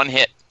 1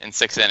 hit in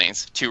 6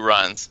 innings, 2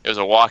 runs. It was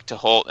a walk to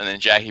Holt, and then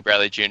Jackie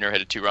Bradley Jr.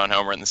 hit a 2-run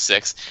homer in the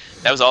 6th.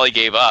 That was all he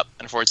gave up.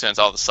 Unfortunately, that's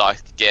all the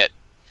Sox could get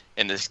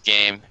in this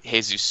game.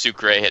 Jesus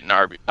Sucre hit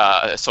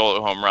a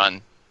solo home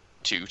run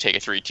to take a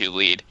 3-2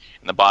 lead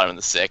in the bottom of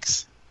the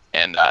 6th,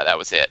 and that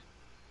was it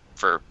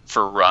for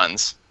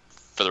runs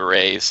for the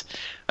Rays.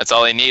 That's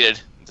all they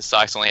needed. The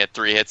Sox only had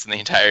 3 hits in the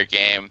entire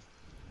game,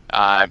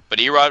 but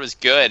Erod was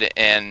good,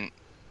 and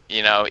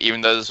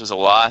even though this was a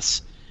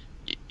loss,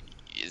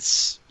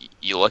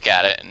 you look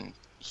at it and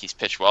he's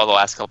pitched well the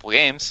last couple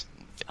games.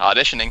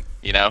 Auditioning,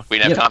 we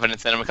didn't have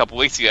confidence in him a couple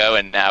weeks ago,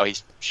 and now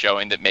he's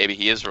showing that maybe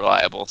he is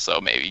reliable. So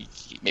maybe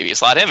you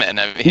slot him in.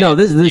 I mean, no,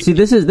 this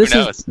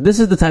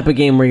is the type of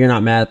game where you're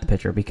not mad at the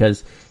pitcher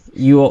because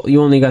you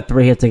only got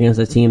 3 hits against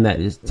a team that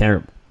is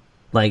terrible.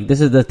 Like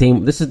this is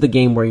the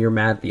game where you're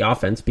mad at the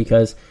offense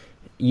because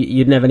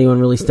you didn't have anyone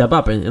really step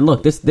up. And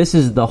look, this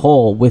is the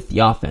hole with the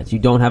offense. You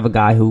don't have a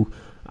guy who,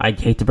 I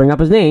hate to bring up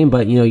his name,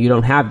 but you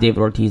don't have David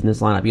Ortiz in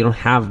this lineup. You don't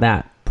have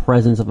that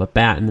presence of a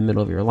bat in the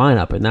middle of your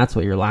lineup, and that's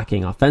what you're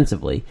lacking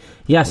offensively.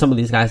 Yeah, some of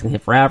these guys can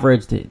hit for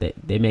average.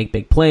 They make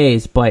big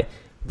plays, but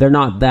they're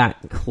not that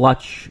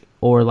clutch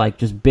or like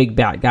just big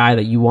bat guy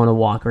that you want to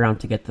walk around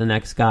to get to the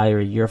next guy or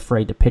you're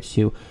afraid to pitch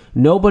to.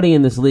 Nobody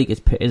in this league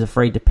is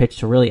afraid to pitch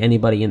to really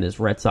anybody in this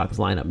Red Sox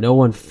lineup. No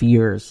one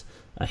fears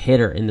a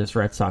hitter in this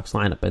Red Sox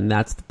lineup, and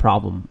that's the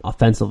problem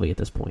offensively at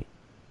this point.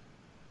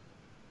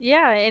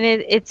 Yeah, and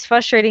it's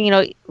frustrating,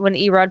 when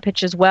Erod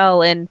pitches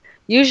well, and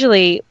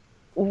usually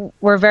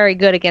we're very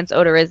good against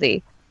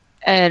Odorizzi,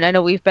 and I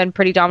know we've been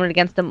pretty dominant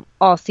against them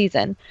all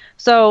season.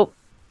 So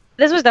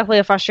this was definitely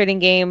a frustrating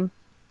game,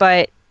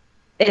 but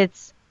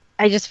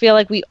I just feel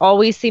like we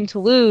always seem to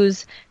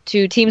lose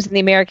to teams in the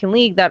American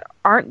League that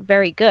aren't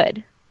very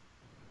good.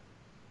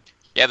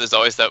 Yeah, there's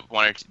always that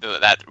one or two,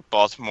 that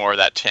Baltimore,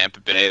 that Tampa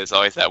Bay. There's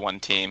always that one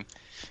team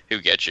who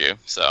gets you.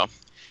 So,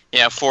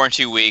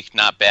 4-2 week,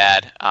 not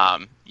bad.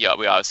 We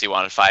obviously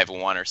wanted 5-1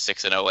 or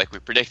 6-0 like we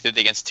predicted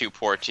against 2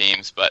 poor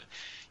teams, but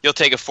you'll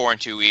take a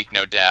 4-2 week,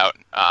 no doubt.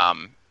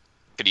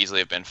 Could easily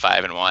have been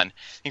 5-1. I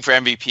think for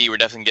MVP, we're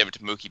definitely going to give it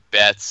to Mookie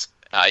Betts.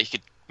 You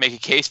could make a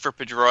case for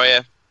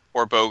Pedroia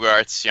or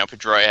Bogarts.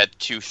 Pedroia had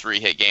 2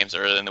 3-hit games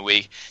earlier in the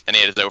week. Then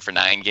he had his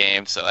 0-for-9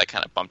 game, so that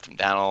kind of bumped him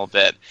down a little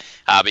bit.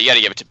 But you got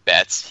to give it to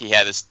Betts. He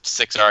had his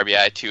 6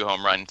 RBI, 2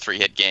 home run,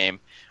 3-hit game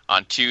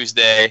on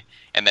Tuesday,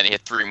 and then he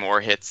had 3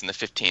 more hits in the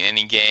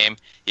 15-inning game.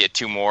 He had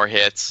 2 more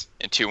hits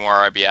and 2 more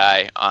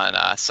RBI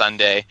on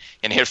Sunday,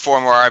 and he had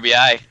 4 more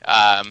RBI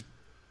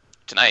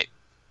tonight.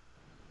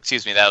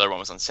 Excuse me, that other one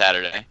was on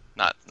Saturday,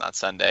 not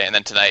Sunday. And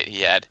then tonight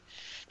he had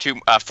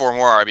 4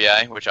 more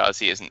RBI, which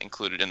obviously isn't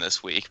included in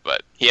this week,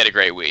 but he had a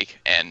great week,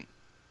 and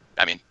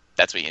I mean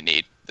that's what you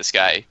need. This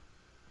guy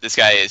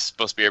is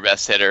supposed to be your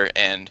best hitter,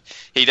 and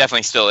he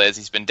definitely still is.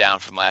 He's been down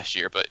from last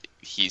year, but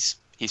he's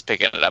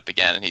picking it up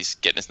again, and he's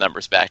getting his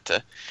numbers back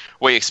to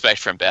what you expect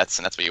from Betts,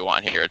 and that's what you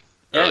want here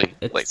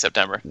late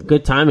September.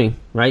 Good timing,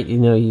 right? You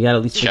got to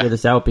at least figure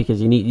this out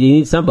because you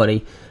need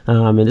somebody.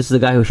 And this is a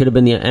guy who should have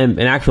been an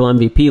actual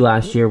MVP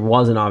last year,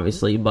 wasn't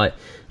obviously, but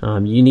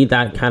you need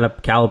that kind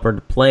of caliber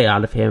to play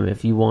out of him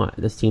if you want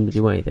this team to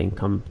do anything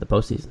come the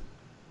postseason.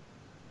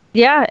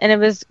 Yeah, and it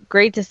was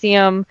great to see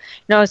him,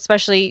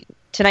 especially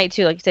tonight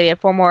too. Like you said, he had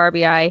 4 more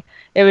RBI.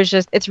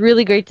 It's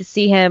really great to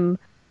see him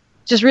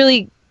just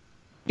really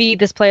be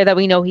this player that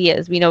we know he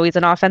is. We know he's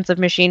an offensive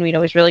machine. We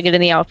know he's really good in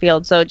the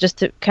outfield. So just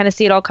to kind of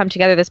see it all come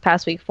together this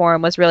past week for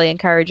him was really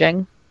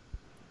encouraging.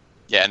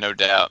 Yeah, no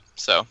doubt.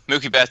 So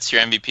Mookie Betts,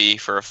 your MVP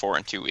for a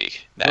 4-2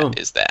 week. That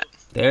is that.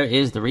 There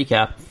is the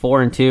recap.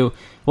 4-2.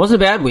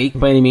 Wasn't a bad week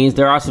by any means.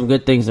 There are some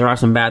good things. There are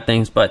some bad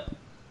things, but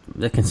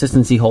the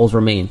consistency holes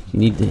remain.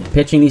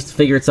 Pitching needs to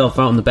figure itself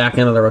out in the back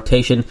end of the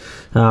rotation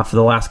for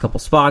the last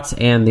couple spots,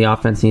 and the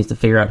offense needs to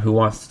figure out who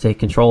wants to take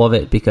control of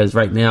it because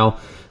right now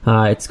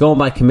it's going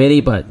by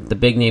committee, but the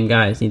big name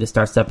guys need to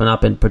start stepping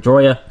up. And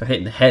Pedroia got hit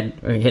in the head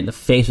or hit in the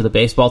face with a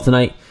baseball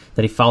tonight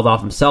that he fouled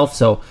off himself.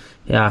 So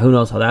yeah, who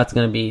knows how that's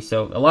going to be.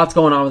 So a lot's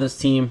going on with this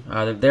team.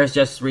 There's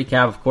just a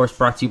recap, of course,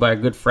 brought to you by our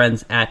good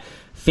friends at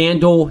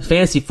FanDuel,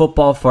 fantasy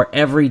football for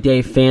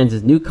everyday fans,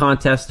 is new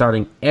contest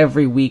starting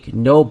every week.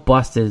 No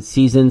busted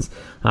seasons.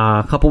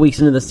 A couple weeks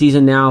into the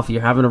season now, if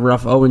you're having a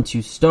rough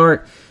 0-2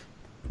 start,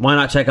 why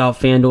not check out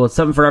FanDuel? It's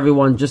something for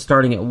everyone, just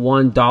starting at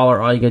 $1.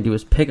 All you got to do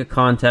is pick a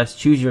contest,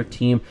 choose your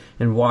team,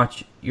 and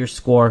watch your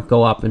score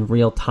go up in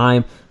real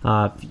time.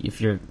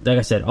 If you're, like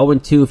I said,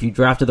 0-2, if you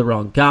drafted the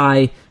wrong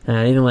guy,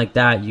 anything like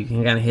that, you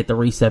can kind of hit the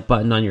reset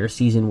button on your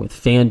season with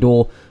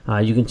FanDuel.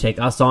 You can check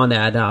us on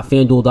at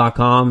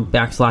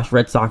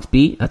FanDuel.com/Red Sox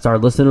Beat. That's our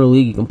listener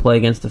league. You can play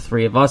against the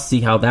three of us,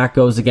 see how that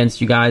goes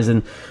against you guys.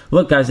 And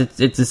look, guys,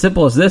 it's as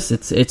simple as this.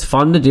 It's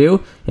fun to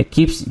do. It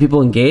keeps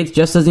people engaged.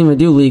 Jess doesn't even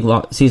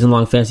do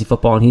season-long fantasy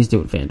football, and he's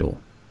doing FanDuel.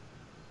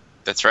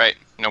 That's right.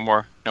 No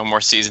more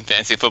season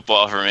fantasy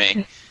football for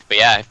me. But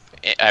yeah,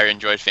 I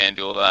enjoyed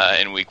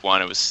FanDuel in week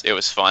 1. It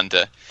was fun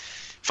to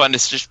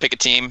just pick a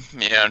team,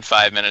 in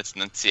 5 minutes,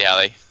 and then see how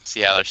their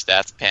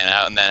stats pan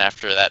out. And then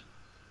after that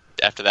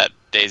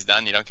day's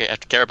done, you don't have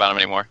to care about them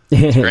anymore.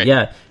 It's great.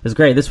 Yeah, it was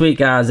great. This week,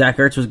 Zach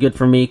Ertz was good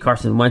for me.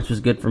 Carson Wentz was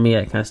good for me.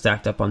 I kind of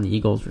stacked up on the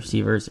Eagles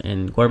receivers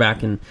and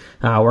quarterback, and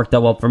worked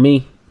out well for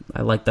me.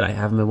 I like that I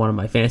have him in one of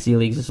my fantasy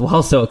leagues as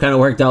well, so it kind of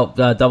worked out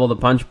double the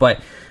punch.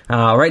 But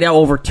right now,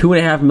 over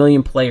 2.5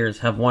 million players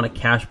have won a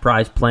cash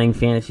prize playing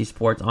fantasy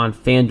sports on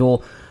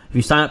FanDuel. If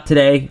you sign up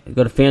today,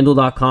 go to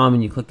FanDuel.com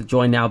and you click the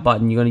Join Now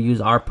button. You're going to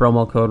use our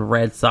promo code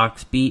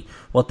RedSoxBeat.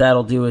 What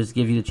that'll do is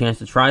give you the chance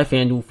to try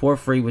FanDuel for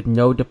free with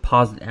no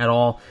deposit at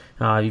all.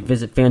 You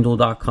visit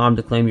FanDuel.com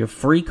to claim your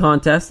free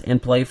contest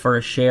and play for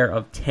a share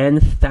of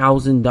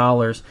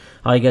 $10,000.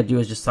 All you got to do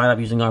is just sign up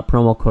using our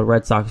promo code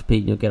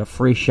RedSoxBeat. You'll get a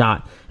free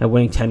shot at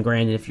winning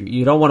 $10,000. And if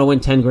you don't want to win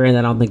 $10,000, then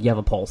I don't think you have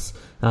a pulse,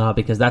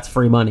 because that's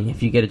free money.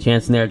 If you get a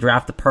chance in there,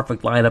 draft the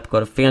perfect lineup. Go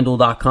to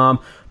FanDuel.com.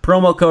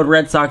 Promo code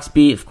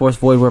RedSoxBeat. Of course,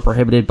 void where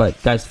prohibited,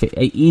 but guys,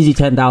 easy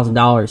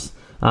 $10,000.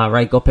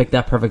 Right, go pick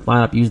that perfect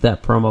lineup. Use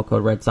that promo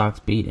code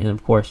RedSoxBeat, and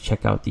of course,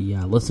 check out the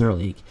Listener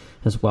League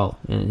as well,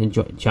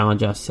 and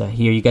challenge us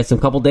here. You got some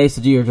couple days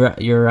to do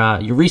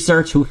your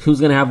research. Who's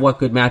going to have what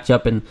good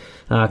matchup, and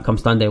come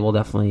Sunday, we'll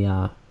definitely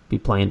be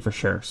playing for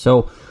sure.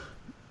 So,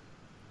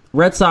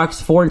 Red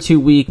Sox 4-2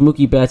 week.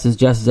 Mookie Betts is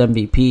Jess's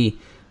MVP.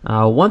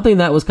 One thing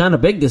that was kind of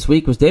big this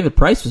week was David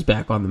Price was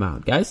back on the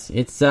mound, guys.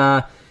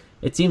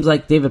 It seems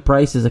like David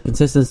Price is a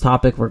consistent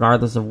topic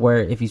regardless of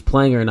if he's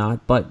playing or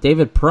not. But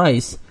David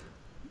Price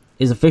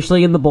is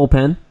officially in the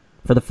bullpen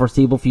for the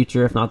foreseeable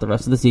future, if not the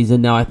rest of the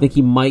season. Now, I think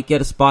he might get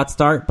a spot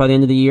start by the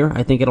end of the year.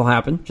 I think it'll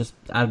happen, just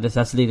out of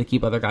necessity to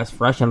keep other guys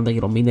fresh. I don't think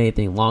it'll mean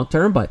anything long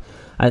term. But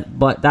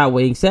that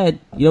being said,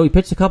 he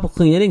pitched a couple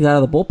clean innings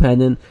out of the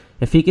bullpen, and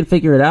if he can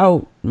figure it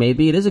out,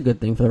 maybe it is a good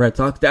thing for the Red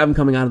Sox to have him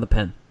coming out of the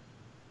pen.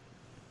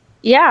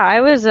 Yeah,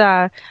 I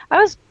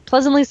was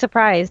pleasantly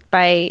surprised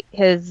by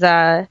his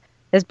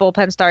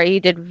bullpen start. He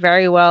did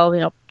very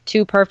well,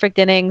 2 perfect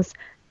innings,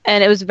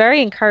 and it was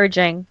very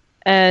encouraging.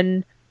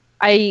 And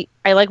I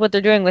like what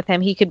they're doing with him.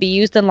 He could be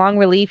used in long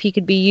relief. He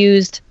could be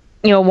used,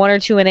 1 or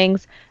 2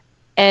 innings,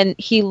 and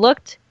he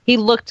looked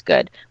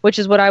good, which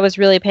is what I was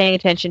really paying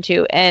attention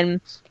to. And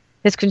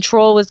his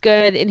control was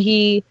good, and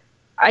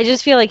I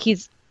just feel like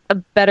he's a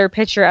better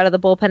pitcher out of the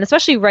bullpen,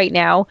 especially right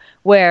now,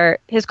 where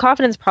his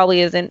confidence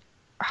probably isn't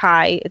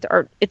high.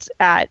 It's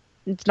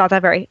not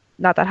that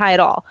high at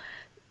all.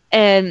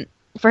 And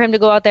for him to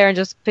go out there and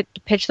just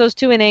pitch those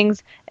 2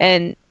 innings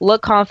and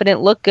look confident,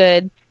 look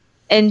good,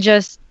 and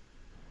just,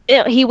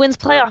 he wins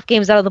playoff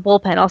games out of the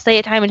bullpen. I'll say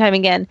it time and time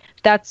again.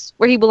 That's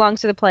where he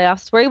belongs for the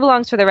playoffs, where he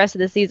belongs for the rest of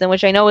the season,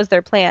 which I know is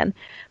their plan.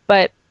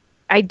 But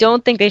I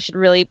don't think they should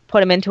really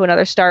put him into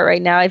another start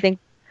right now. I think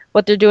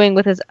what they're doing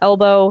with his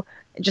elbow,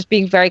 just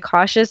being very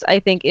cautious,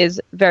 I think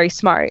is very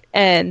smart.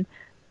 And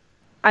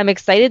I'm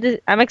excited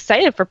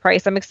for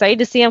Price. I'm excited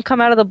to see him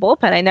come out of the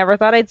bullpen. I never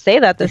thought I'd say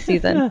that this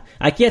season.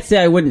 I can't say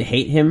I wouldn't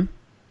hate him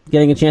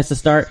getting a chance to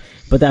start,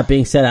 but that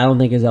being said, I don't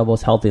think his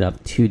elbow's healthy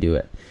enough to do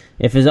it.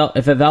 If his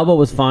elbow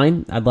was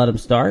fine, I'd let him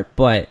start,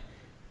 but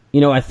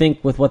I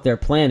think with what their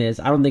plan is,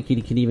 I don't think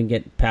he can even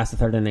get past the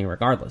 3rd inning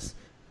regardless,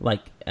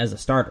 as a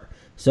starter.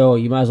 So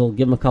you might as well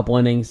give him a couple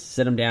innings,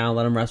 sit him down,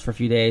 let him rest for a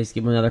few days,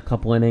 give him another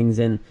couple innings,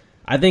 and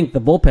I think the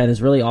bullpen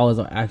is really all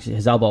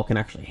his elbow can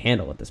actually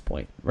handle at this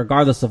point.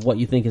 Regardless of what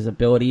you think his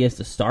ability is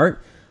to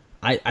start,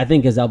 I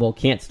think his elbow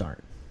can't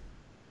start.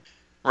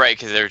 Right,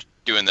 because they're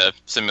doing the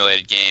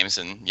simulated games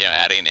and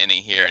adding an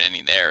inning here and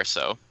inning there,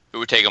 so it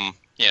would take them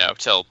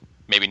till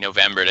maybe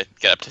November to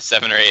get up to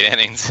 7 or 8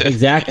 innings.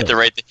 Exactly. at the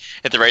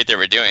rate they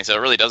were doing. So it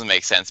really doesn't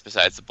make sense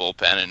besides the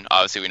bullpen, and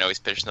obviously we know he's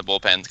pitched in the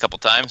bullpen a couple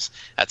times.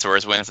 That's where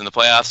his wins in the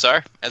playoffs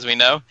are, as we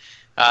know.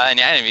 And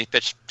he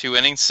pitched 2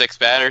 innings, 6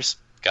 batters,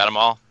 got them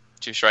all.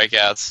 2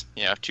 strikeouts,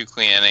 2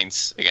 clean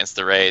innings against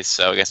the Rays,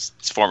 so against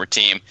his former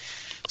team.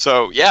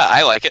 So, yeah,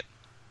 I like it.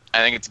 I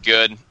think it's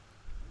good.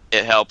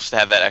 It helps to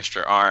have that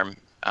extra arm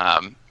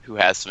who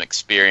has some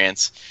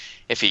experience.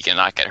 If he can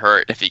not get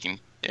hurt, if he can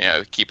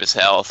keep his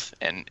health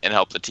and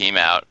help the team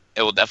out,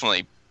 it will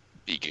definitely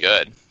be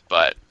good.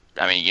 But,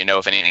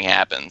 if anything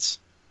happens,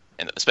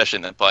 especially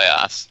in the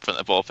playoffs from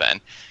the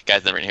bullpen,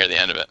 guys never going to hear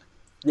the end of it.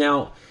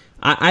 Now,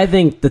 I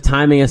think the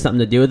timing has something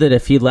to do with it.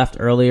 If he left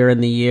earlier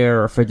in the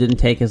year or if it didn't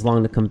take as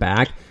long to come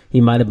back,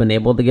 he might have been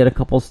able to get a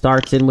couple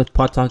starts in with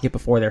Pawtucket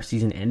before their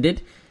season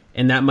ended,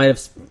 and that might have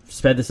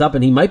sped this up,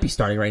 and he might be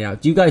starting right now.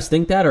 Do you guys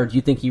think that, or do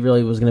you think he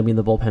really was going to be in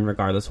the bullpen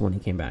regardless when he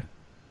came back?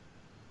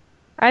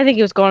 I think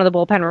he was going to the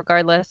bullpen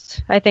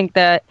regardless. I think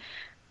that,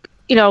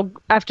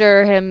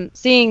 after him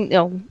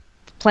seeing,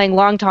 playing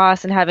long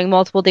toss and having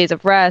multiple days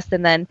of rest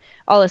and then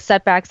all his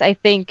setbacks, I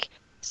think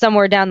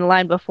somewhere down the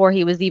line before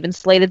he was even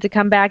slated to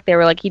come back, they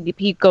were like,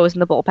 he goes in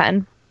the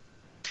bullpen.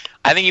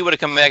 I think he would have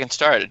come back and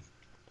started.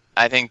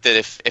 I think that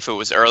if it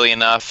was early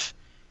enough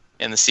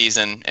in the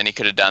season and he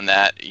could have done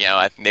that,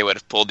 I think they would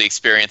have pulled the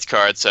experience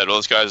card, said, well,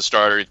 this guy's a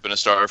starter. He's been a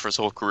starter for his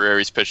whole career.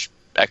 He's pitched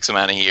X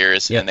amount of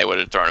years, and they would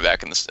have thrown it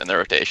back in the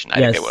rotation. I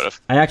think they would have.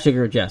 I actually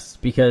agree with Jess,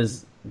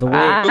 because the way...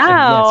 I'm the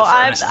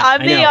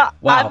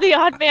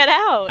odd man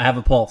out. I have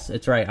a pulse.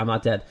 It's right. I'm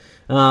not dead.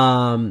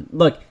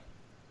 Look,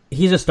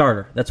 he's a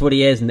starter. That's what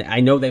he is, and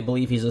I know they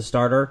believe he's a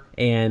starter,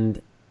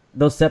 and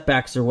those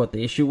setbacks are what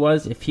the issue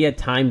was. If he had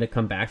time to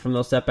come back from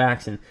those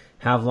setbacks and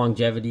have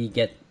longevity,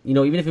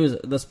 even if it was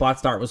the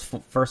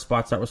first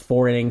spot start was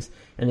 4 innings,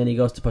 and then he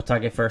goes to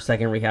Pawtucket for a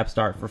second rehab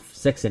start for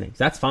 6 innings,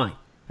 that's fine.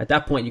 At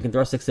that point, you can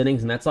throw 6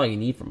 innings, and that's all you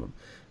need from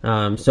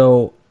him.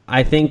 So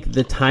I think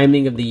the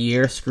timing of the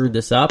year screwed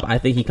this up. I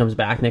think he comes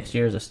back next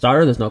year as a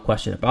starter. There's no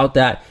question about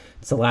that.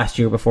 It's the last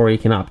year before he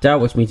can opt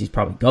out, which means he's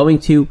probably going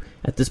to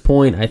at this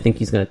point. I think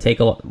he's going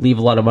to leave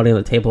a lot of money on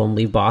the table and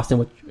leave Boston,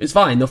 which is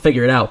fine. They'll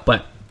figure it out.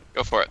 But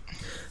go for it.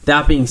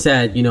 That being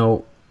said,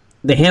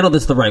 they handled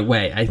this the right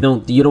way.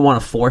 You don't want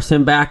to force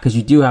him back because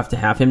you do have to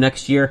have him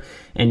next year,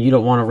 and you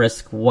don't want to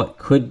risk what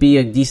could be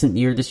a decent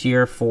year this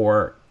year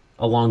for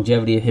a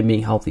longevity of him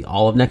being healthy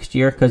all of next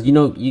year, because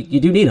you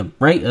do need him,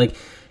 right? Like,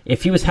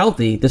 if he was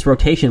healthy, this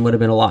rotation would have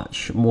been a lot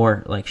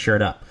more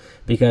shored up,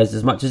 because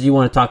as much as you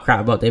want to talk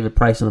crap about David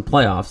Price in the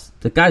playoffs,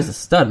 the guy's a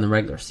stud in the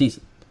regular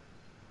season.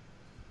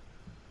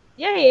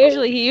 Yeah,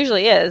 he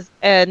usually is,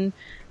 and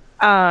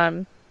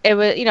it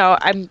was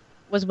I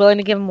was willing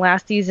to give him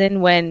last season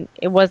when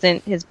it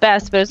wasn't his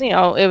best, but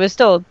it was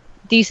still a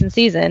decent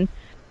season,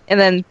 and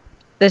then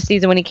this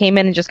season when he came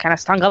in and just kind of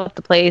stunk up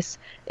the place,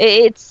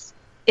 it's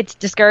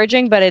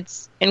discouraging, but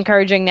it's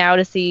encouraging now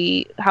to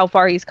see how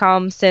far he's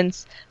come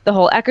since the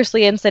whole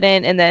Eckersley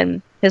incident and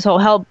then his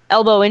whole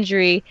elbow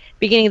injury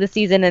beginning of the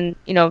season and,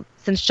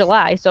 since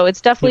July. So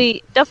it's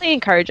definitely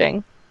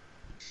encouraging.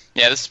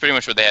 Yeah, this is pretty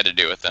much what they had to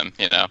do with him.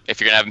 If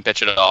you're going to have him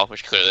pitch at all,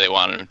 which clearly they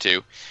wanted him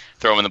to,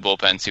 throw him in the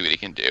bullpen, see what he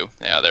can do.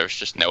 There's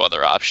just no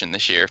other option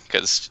this year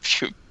because,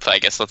 I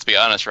guess, let's be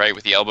honest, right,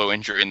 with the elbow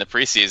injury in the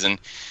preseason,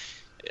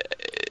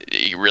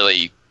 he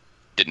really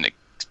didn't.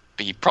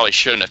 He probably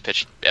shouldn't have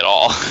pitched at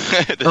all.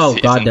 Oh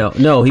season, God,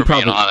 no! He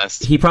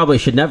probably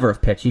should never have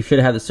pitched. He should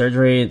have had the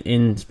surgery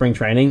in spring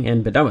training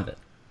and been done with it.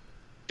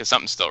 Because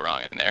something's still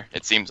wrong in there.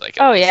 It seems like.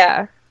 Oh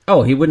yeah.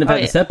 Oh, he wouldn't have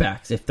had the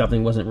setbacks if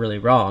something wasn't really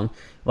wrong.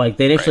 Like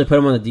they initially put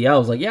him on the DL. It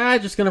was like, yeah,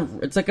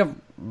 it's like a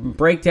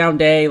breakdown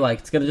day. Like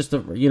it's gonna just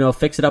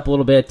fix it up a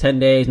little bit. 10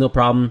 days, no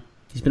problem.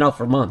 He's been out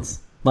for months.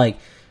 Like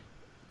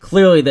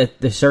clearly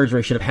the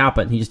surgery should have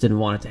happened. He just didn't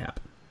want it to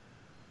happen.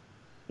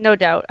 No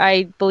doubt,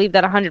 I believe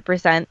that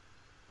 100%.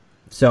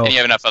 So, and you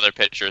have enough other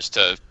pitchers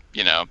to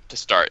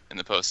start in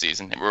the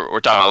postseason.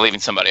 We're talking about leaving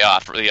somebody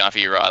off, leaving off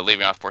Erod,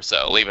 leaving off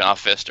Porcello, leaving off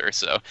Pfister.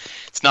 So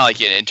it's not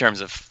like in terms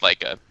of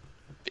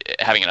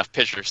having enough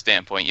pitcher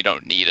standpoint, you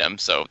don't need him.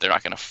 So they're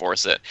not going to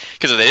force it.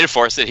 Because if they did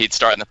force it, he'd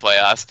start in the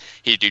playoffs,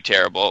 he'd do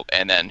terrible,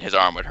 and then his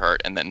arm would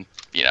hurt, and then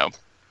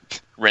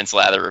rinse,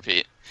 lather,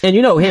 repeat. And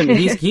him,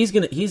 he's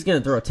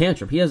gonna throw a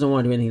tantrum. He doesn't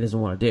want to do anything he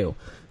doesn't want to do.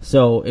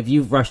 So if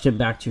you've rushed him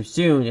back too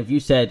soon, if you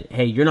said,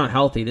 hey, you're not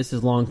healthy, this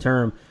is long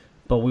term,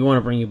 but we want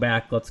to bring you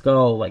back, let's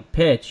go,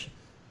 pitch,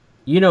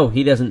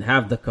 he doesn't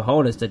have the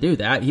cojones to do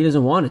that. He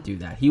doesn't want to do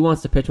that. He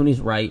wants to pitch when he's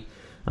right.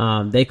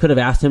 They could have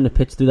asked him to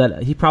pitch through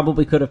that. He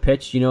probably could have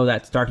pitched,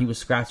 that start he was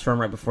scratched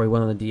from right before he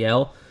went on the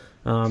DL.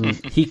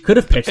 He could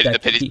have pitched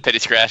that. The pity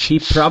scratch. He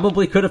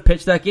probably could have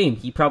pitched that game.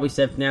 He probably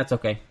said, nah, it's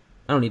okay.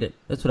 I don't need it.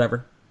 It's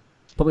whatever.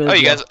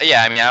 You guys?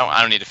 Yeah,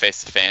 I don't need to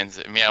face the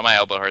fans. My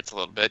elbow hurts a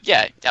little bit.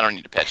 Yeah, I don't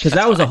need to pitch. Because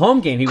that was a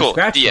home game. He was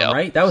scratched from,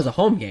 right? That was a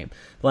home game.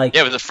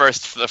 It was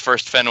the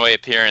first Fenway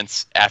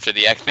appearance after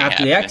the X thing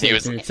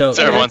happened. So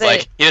everyone's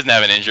like, he doesn't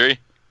have an injury.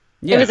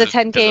 Yeah. It was a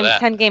 10 game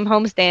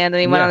homestand, and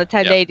he went on the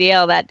 10-day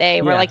DL that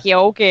day. We're like, yeah,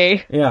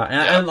 okay. Yeah,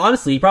 and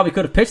honestly, he probably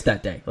could have pitched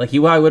that day. He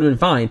probably would have been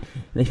fine,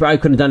 and he probably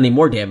couldn't have done any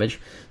more damage.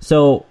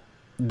 So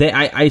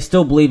I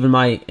still believe in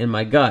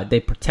my gut they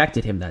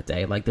protected him that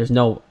day. There's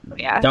no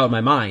doubt in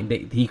my mind.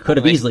 He could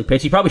have easily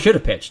pitched. He probably should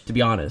have pitched, to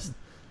be honest.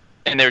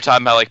 And they were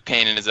talking about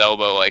pain in his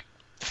elbow a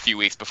few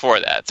weeks before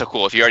that. So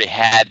cool. If you already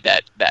had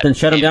that then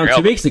shut him down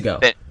 2 weeks ago.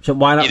 So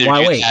why not?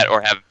 Why wait? That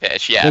or have a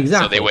pitch? Yeah,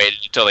 exactly. So they waited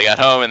until they got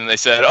home, and then they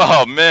said,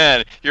 "Oh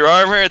man, your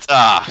arm hurts.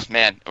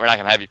 Man, we're not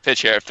gonna have you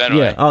pitch here at Fenway."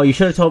 Yeah. Oh, you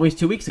should have told me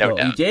 2 weeks ago.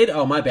 No you did?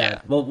 Oh, my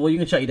bad. Yeah. Well, you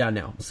can shut you down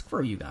now.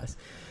 Screw you guys.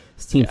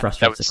 This team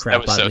frustrates the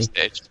crap out of me.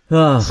 Staged.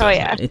 Oh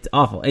yeah, it's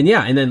awful. And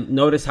then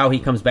notice how he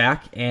comes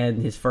back, and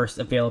his first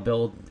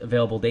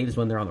available date is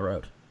when they're on the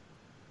road.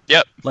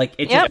 Yep. Like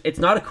it's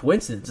not a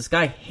coincidence. This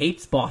guy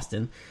hates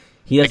Boston.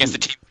 He against the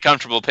team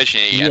comfortable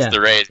pitching against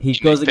the Rays. He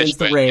goes against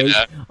the Rays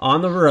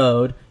on the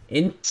road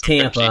in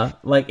Tampa.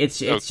 Like it's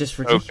just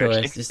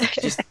ridiculous.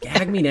 Just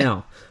gag me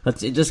now.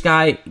 This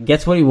guy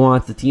gets what he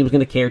wants. The team's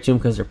going to care to him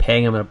because they're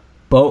paying him a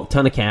boat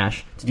ton of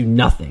cash to do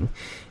nothing.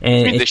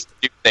 And they should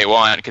do what they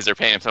want because they're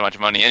paying him so much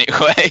money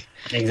anyway.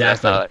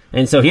 Exactly.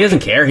 And so he doesn't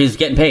care. He's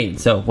getting paid.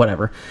 So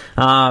whatever.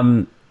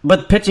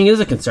 But pitching is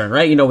a concern,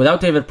 right?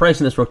 Without David Price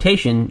in this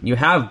rotation, you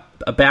have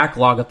a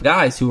backlog of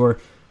guys who are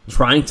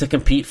trying to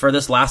compete for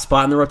this last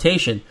spot in the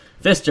rotation.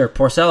 Fister,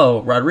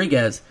 Porcello,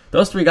 Rodriguez.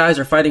 Those three guys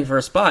are fighting for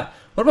a spot.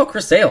 What about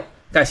Chris Sale?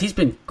 Guys, he's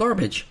been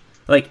garbage.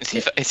 Like,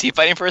 is he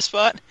fighting for a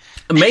spot?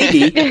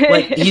 Maybe.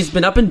 Like, he's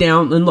been up and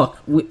down. And look,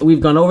 we've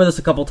gone over this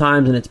a couple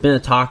times, and it's been a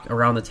talk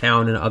around the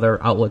town and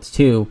other outlets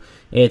too.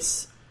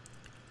 It's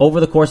over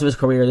the course of his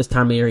career, this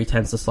time of year, he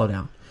tends to slow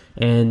down.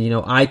 And,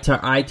 I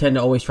tend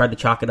to always try to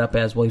chalk it up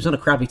as, well, he was on a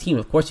crappy team.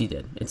 Of course he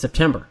did. In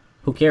September.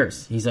 Who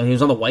cares? He was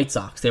on the White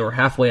Sox. They were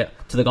halfway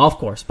up to the golf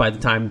course by the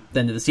time the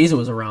end of the season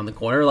was around the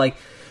corner. Like,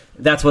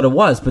 that's what it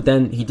was. But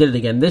then he did it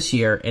again this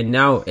year, and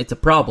now it's a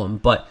problem.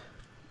 But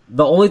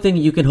the only thing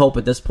you can hope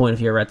at this point,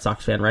 if you're a Red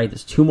Sox fan, right,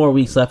 there's 2 more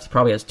weeks left. He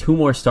probably has 2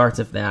 more starts,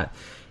 if that.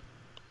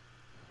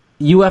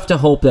 You have to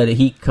hope that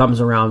he comes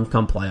around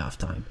come playoff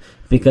time.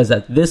 Because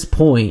at this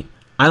point,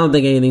 I don't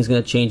think anything's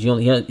going to change. He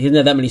doesn't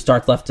have that many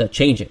starts left to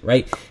change it,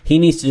 right? He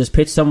needs to just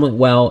pitch somewhat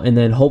well, and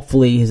then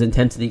hopefully his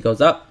intensity goes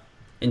up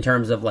in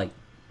terms of, like,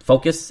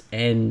 focus,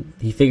 and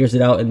he figures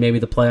it out, and maybe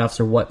the playoffs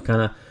are what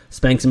kind of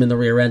spanks him in the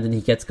rear end, and he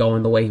gets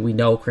going the way we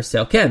know Chris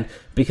Sale can.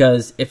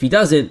 Because if he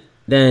doesn't,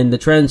 then the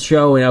trends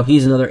show,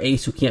 he's another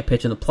ace who can't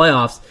pitch in the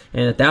playoffs,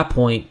 and at that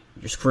point,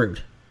 you're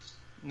screwed.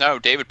 No,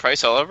 David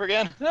Price all over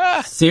again?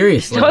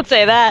 Seriously. Don't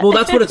say that. Well,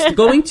 that's what it's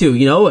going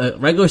to, a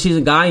regular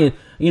season guy, and,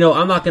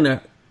 I'm not going to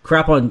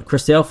crap on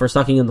Chris Sale for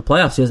sucking in the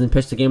playoffs. He hasn't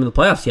pitched a game in the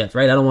playoffs yet,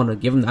 right? I don't want to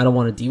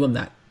deem him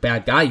that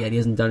bad guy yet. He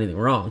hasn't done anything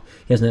wrong.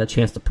 He hasn't had a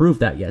chance to prove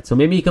that yet. So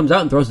maybe he comes out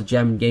and throws a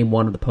gem in game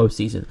 1 of the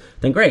postseason.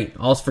 Then great,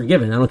 all's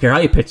forgiven. I don't care how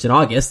you pitched in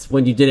August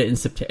when you did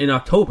it in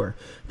October.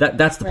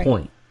 That's the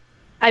point.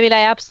 I mean,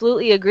 I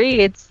absolutely agree.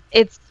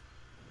 It's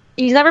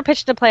he's never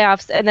pitched in the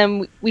playoffs, and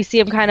then we see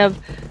him kind of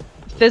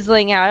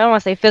fizzling out. I don't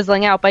want to say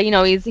fizzling out, but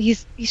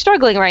he's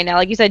struggling right now.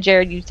 Like you said,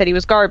 Jared, you said he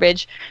was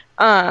garbage.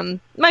 Might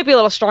be a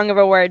little strong of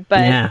a word, but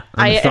yeah,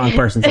 I'm a strong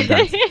person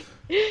sometimes.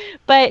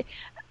 But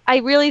I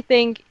really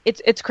think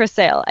it's Chris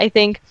Sale. I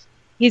think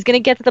he's going to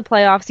get to the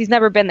playoffs. He's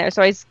never been there,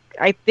 so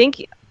I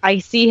think I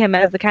see him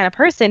as the kind of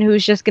person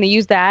who's just going to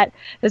use that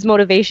as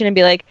motivation and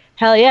be like,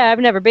 hell yeah, I've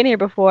never been here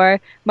before.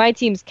 My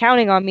team's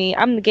counting on me.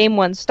 I'm the game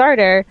 1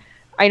 starter.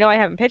 I know I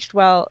haven't pitched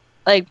well.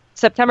 Like,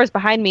 September's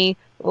behind me.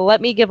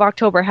 Let me give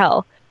October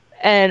hell.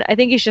 And I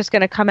think he's just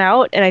going to come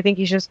out, and I think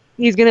he's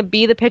going to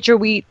be the pitcher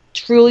we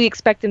truly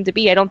expect him to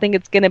be. I don't think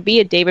it's going to be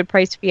a David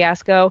Price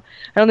fiasco.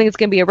 I don't think it's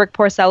going to be a Rick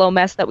Porcello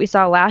mess that we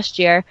saw last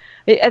year.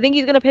 I think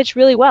he's going to pitch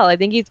really well. I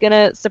think he's going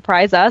to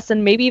surprise us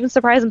and maybe even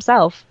surprise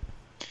himself.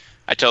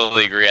 I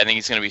totally agree. I think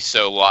he's going to be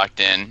so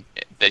locked in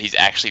that he's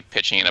actually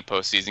pitching in a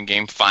postseason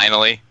game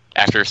finally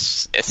after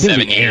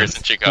 7 years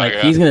in Chicago.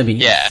 Like, he's going to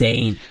be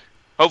insane.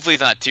 Hopefully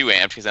he's not too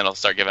amped because then he'll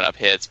start giving up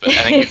hits, but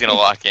I think he's going to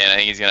lock in. I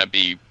think he's going to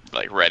be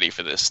ready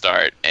for this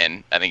start,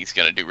 and I think he's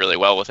going to do really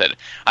well with it.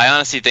 I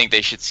honestly think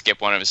they should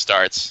skip one of his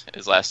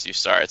last 2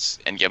 starts,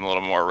 and give him a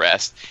little more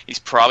rest. He's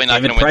probably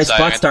not going to win Cy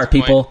Young spot start,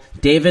 people.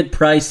 David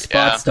Price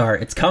spot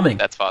start. It's coming.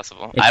 That's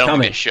possible. I don't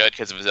think it should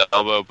because of his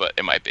elbow, but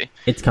it might be.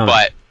 It's coming.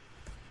 But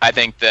I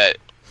think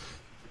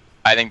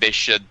they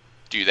should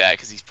do that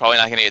because he's probably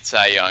not going to get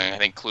Cy Young. I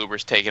think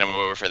Kluber's taking him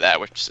over for that,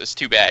 which is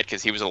too bad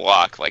because he was a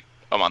lock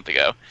a month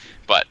ago.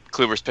 But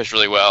Kluber's pitched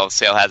really well.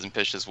 Sale hasn't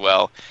pitched as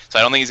well. So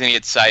I don't think he's going to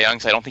get Cy Young,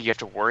 so I don't think you have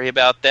to worry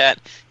about that.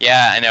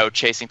 Yeah, I know,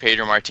 chasing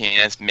Pedro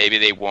Martinez, maybe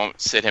they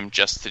won't sit him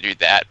just to do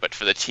that. But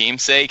for the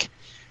team's sake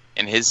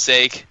and his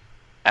sake,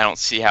 I don't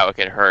see how it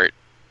could hurt.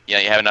 You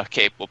have enough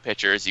capable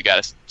pitchers. You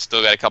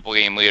still got a couple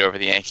game lead over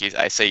the Yankees.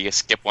 I say you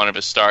skip one of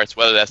his starts,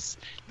 whether that's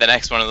the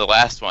next one or the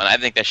last one. I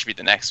think that should be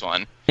the next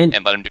one and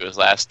let him do his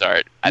last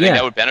start. I think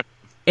that would benefit.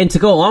 And to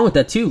go along with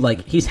that, too,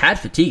 he's had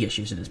fatigue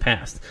issues in his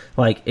past.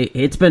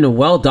 It's been a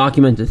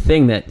well-documented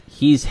thing that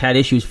he's had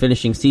issues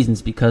finishing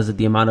seasons because of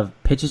the amount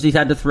of pitches he's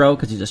had to throw,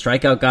 because he's a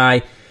strikeout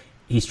guy.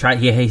 He's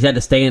had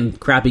to stay in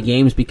crappy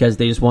games because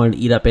they just wanted to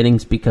eat up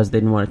innings because they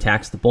didn't want to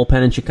tax the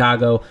bullpen in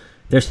Chicago.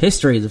 There's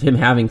histories of him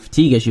having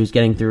fatigue issues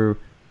getting through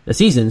the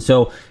season,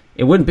 so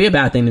it wouldn't be a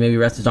bad thing to maybe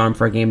rest his arm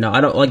for a game. Now,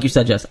 I don't, like you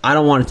said, Jess, I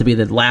don't want it to be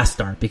the last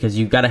start because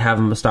you've got to have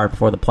him a start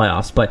before the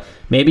playoffs. But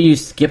maybe you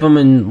skip him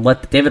and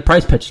let David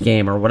Price pitch a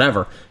game or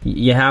whatever.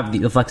 You have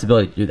the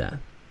flexibility to do that.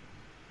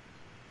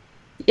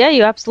 Yeah,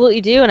 you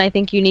absolutely do, and I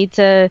think you need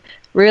to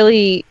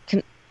really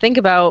think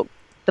about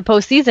the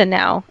postseason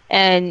now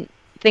and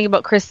think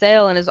about Chris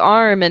Sale and his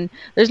arm. And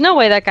there's no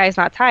way that guy's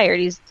not tired.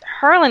 He's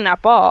hurling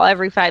that ball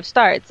every 5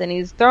 starts, and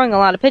he's throwing a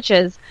lot of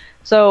pitches.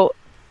 So,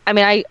 I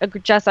mean,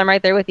 Jess, I'm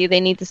right there with you. They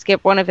need to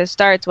skip one of his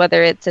starts,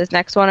 whether it's his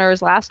next one or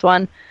his last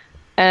one.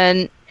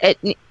 And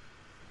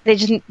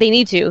they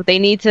need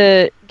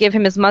to give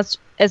him as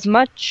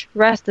much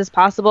rest as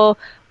possible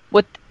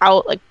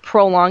without like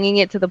prolonging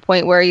it to the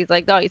point where he's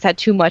like, oh, he's had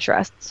too much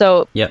rest.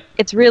 So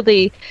it's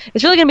really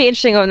going to be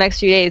interesting over the next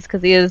few days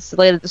because he is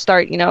slated to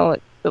start.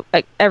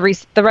 Like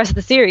the rest of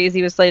the series,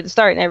 he was slated to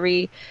start in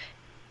every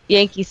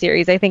Yankee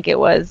series, I think it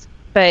was.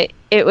 But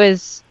it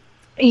was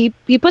he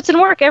puts in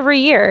work every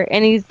year,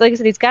 and he's like I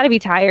said, he's got to be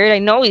tired. I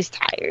know he's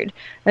tired.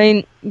 I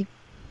mean,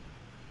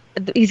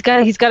 he's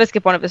got to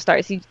skip one of his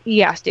starts. He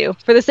has to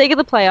for the sake of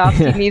the playoffs.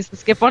 He needs to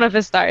skip one of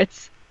his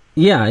starts.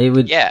 Yeah, it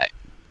would. Yeah.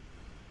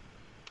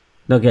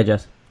 No, go ahead,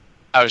 Jess.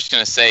 I was just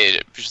going to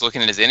say, just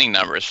looking at his inning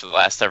numbers for the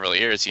last several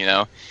years,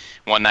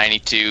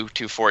 192,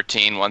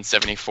 214,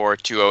 174,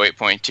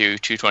 208.2,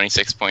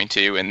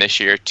 226.2, and this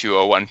year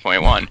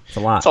 201.1. It's a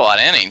lot. It's a lot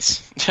of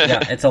innings. Yeah,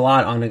 it's a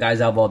lot on the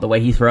guy's elbow. The way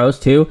he throws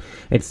too,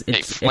 he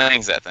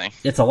flings that thing.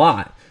 It's a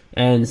lot,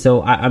 and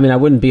so I mean, I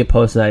wouldn't be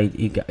opposed to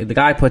that. The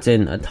guy puts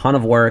in a ton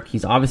of work.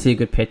 He's obviously a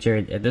good pitcher.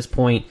 At this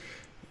point,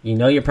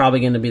 you're probably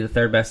going to be the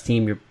third best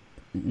team. You're,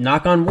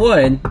 knock on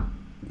wood,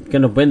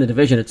 going to win the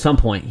division at some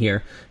point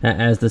here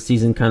as the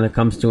season kind of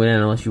comes to an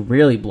end, unless you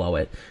really blow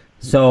it.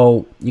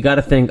 So you got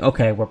to think,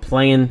 okay, we're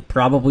playing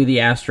probably the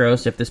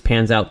Astros if this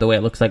pans out the way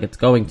it looks like it's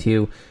going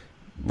to.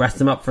 Rest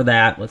them up for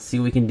that. Let's see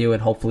what we can do,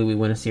 and hopefully we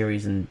win a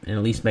series and at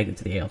least make it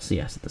to the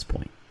ALCS at this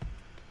point.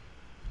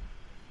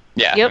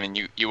 Yeah, I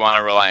mean, you want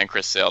to rely on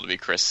Chris Sale to be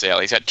Chris Sale.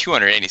 He's got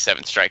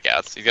 287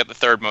 strikeouts. He's got the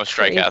third most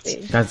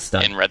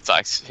strikeouts in Red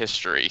Sox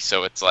history.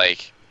 So it's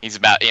like he's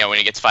about, when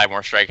he gets 5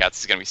 more strikeouts,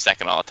 he's going to be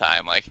second all the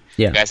time. Like,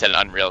 the guy's had an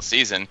unreal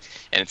season,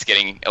 and it's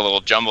getting a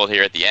little jumbled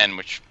here at the end,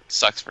 which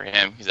sucks for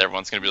him because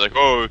everyone's going to be like,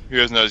 oh, he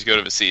doesn't know as good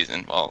of a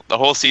season. Well, the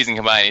whole season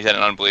combined, he's had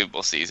an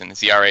unbelievable season.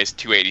 His ERA is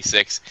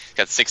 286. He's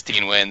got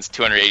 16 wins,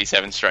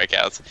 287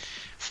 strikeouts,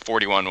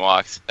 41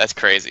 walks. That's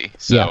crazy.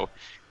 So,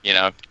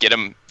 get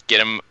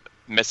him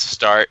miss a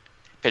start,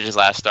 pitch his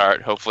last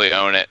start, hopefully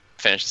own it,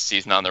 finish the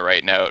season on the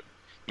right note,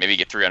 maybe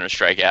get 300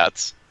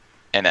 strikeouts,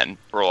 and then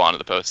roll on to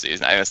the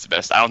postseason. I think that's the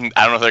best. I don't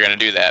know if they're going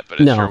to do that,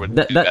 but it sure would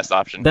be the best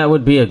option. That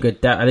would be a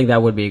good. I think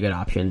that would be a good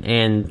option,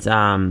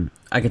 and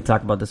I could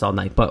talk about this all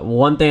night. But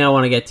one thing I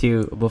want to get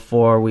to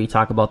before we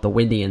talk about the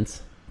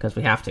Windians, because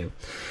we have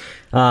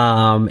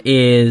to,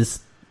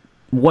 is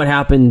what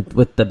happened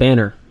with the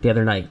banner the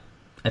other night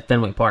at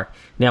Fenway Park.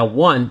 Now,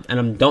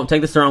 don't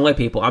take this the wrong way,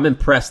 people. I'm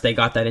impressed they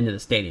got that into the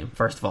stadium,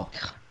 first of all.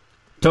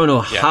 Don't know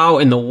how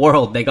in the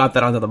world they got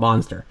that onto the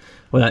monster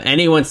without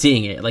anyone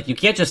seeing it. Like, you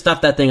can't just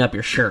stuff that thing up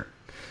your shirt.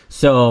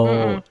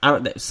 So,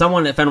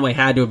 someone at Fenway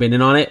had to have been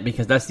in on it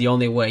because that's the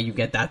only way you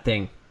get that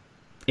thing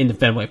into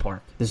Fenway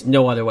Park. There's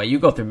no other way. You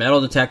go through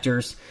metal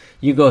detectors.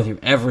 You go through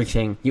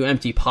everything. You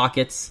empty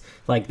pockets.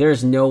 Like,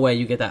 there's no way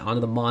you get that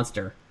onto the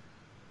monster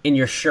in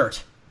your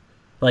shirt.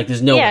 Like,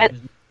 there's no way.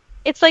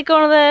 It's like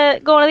going to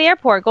the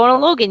airport, going to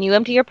Logan. You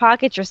empty your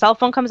pockets, your cell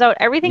phone comes out,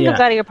 everything comes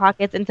out of your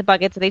pockets into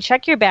buckets. So they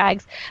check your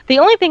bags. The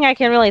only thing I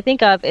can really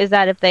think of is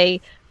that if they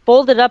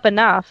fold it up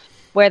enough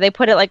where they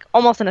put it like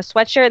almost in a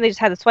sweatshirt, and they just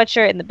have the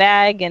sweatshirt in the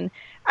bag, and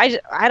I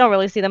don't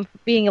really see them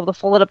being able to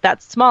fold it up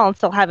that small and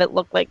still have it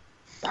look like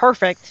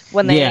perfect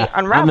when they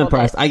unravel. I'm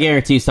impressed. I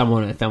guarantee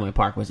someone at Fenway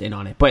Park was in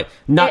on it, but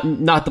not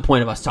the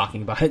point of us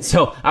talking about it.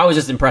 So I was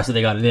just impressed that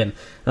they got it in.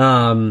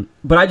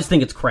 But I just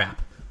think it's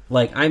crap.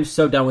 Like, I'm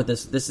so done with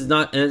this. This is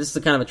not, and this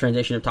is kind of a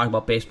transition of talking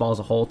about baseball as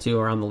a whole, too,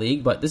 around the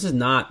league, but this is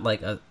not,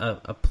 like,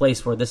 a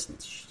place where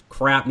this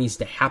crap needs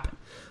to happen.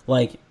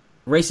 Like,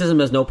 racism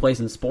has no place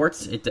in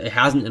sports. It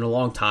hasn't in a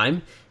long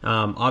time.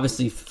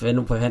 Obviously,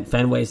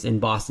 Fenway's in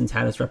Boston's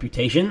had its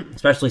reputation,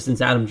 especially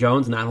since Adam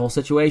Jones and that whole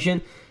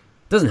situation.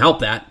 Doesn't help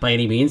that by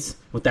any means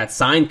with that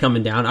sign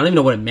coming down. I don't even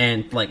know what it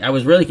meant. Like, I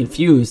was really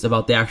confused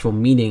about the actual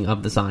meaning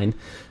of the sign.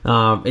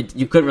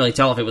 You couldn't really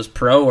tell if it was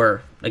pro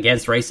or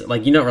against race.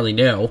 Like, you don't really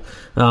know.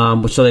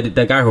 So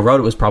the guy who wrote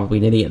it was probably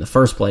an idiot in the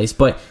first place.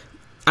 But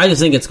I just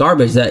think it's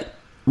garbage that,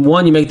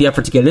 one, you make the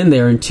effort to get in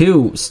there, and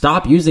two,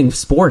 stop using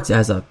sports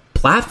as a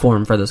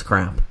platform for this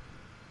crap.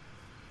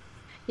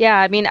 Yeah,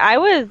 I mean, I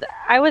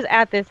was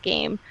at this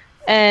game,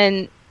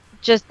 and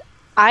just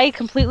I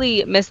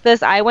completely missed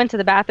this. I went to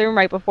the bathroom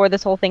right before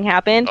this whole thing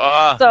happened.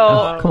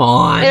 So come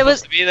on, it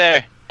was to be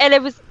there. And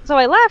it was, so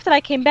I left and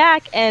I came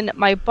back and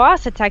my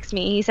boss had texted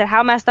me. He said,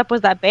 "How messed up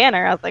was that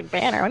banner?" I was like,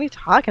 "Banner? What are you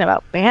talking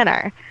about,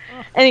 banner?"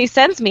 And he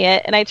sends me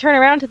it, and I turn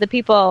around to the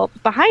people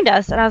behind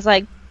us, and I was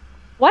like,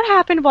 "What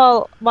happened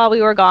while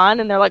we were gone?"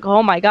 And they're like,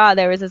 "Oh my God,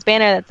 there was this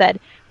banner that said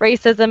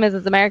racism is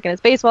as American as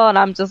baseball." And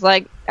I'm just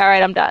like, all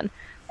right, I'm done.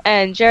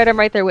 And Jared, I'm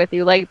right there with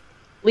you. Like,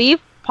 leave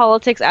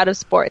politics out of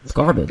sports. It's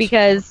garbage.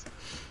 Because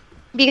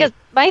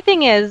my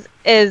thing is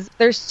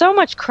there's so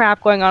much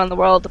crap going on in the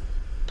world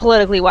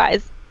politically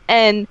wise,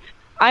 and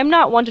I'm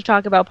not one to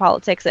talk about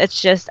politics.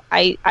 It's just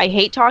I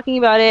hate talking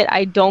about it.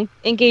 I don't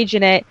engage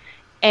in it,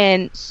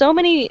 and so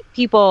many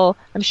people,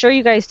 I'm sure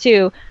you guys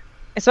too,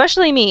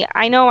 especially me,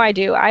 I know I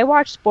do. I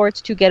watch sports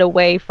to get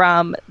away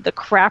from the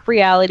crap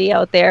reality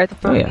out there,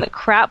 the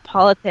crap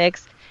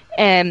politics,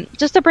 and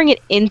just to bring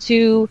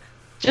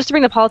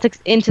the politics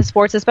into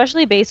sports,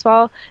 especially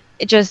baseball.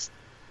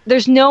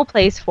 there's no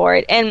place for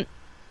it. And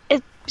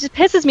it just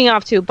pisses me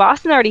off too.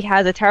 Boston already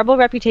has a terrible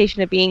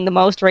reputation of being the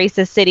most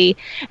racist city,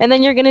 and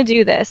then you're going to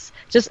do this.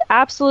 Just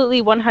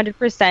absolutely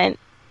 100%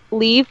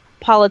 leave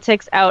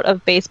politics out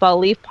of baseball,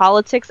 leave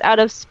politics out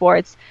of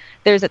sports.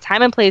 There's a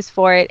time and place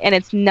for it, and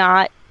it's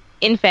not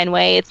in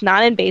Fenway, it's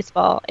not in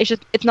baseball.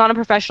 It's not in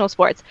professional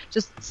sports.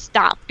 Just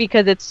stop,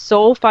 because it's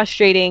so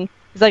frustrating.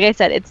 Because like I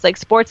said, it's like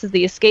sports is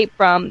the escape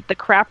from the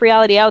crap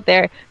reality out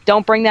there.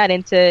 Don't bring that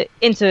into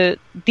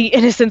the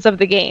innocence of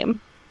the game.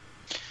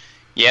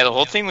 Yeah, the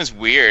whole thing was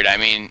weird. I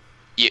mean,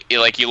 you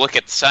look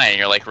at the sign and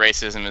you're like,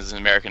 racism is as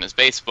American as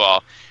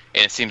baseball,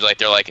 and it seems like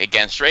they're like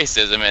against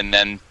racism, and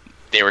then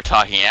they were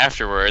talking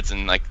afterwards,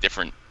 and like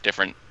different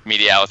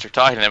media outlets were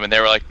talking to them, and they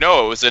were like,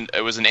 no,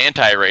 it was an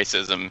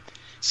anti-racism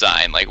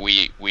sign. Like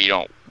we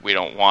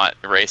don't want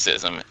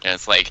racism. And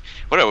it's like,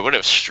 what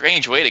a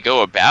strange way to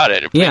go about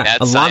it. Yeah,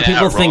 a lot of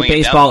people think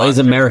baseball is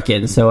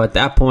American, so at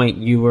that point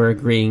you were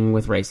agreeing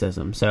with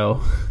racism.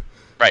 So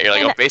right, you're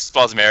like, oh,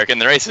 baseball's American,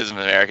 the racism is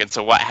American,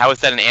 so how is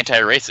that an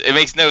anti-racist? It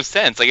makes no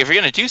sense. Like, if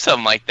you're going to do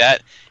something like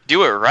that,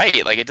 do it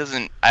right. Like,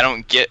 I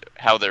don't get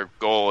how their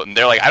goal, and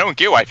they're like, I don't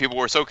get why people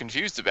were so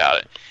confused about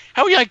it.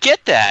 How are you going to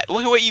get that?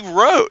 Look at what you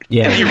wrote.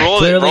 Yeah, you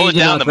clearly you did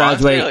down not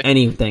graduate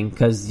anything,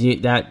 because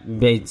that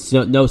made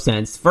no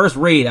sense. First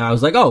read, I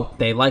was like, oh,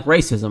 they like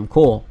racism,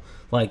 cool.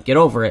 Like, get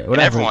over it,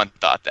 whatever. And everyone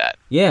thought that.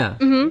 Yeah.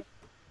 Mm-hmm.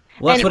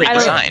 Well, that's what it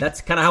read.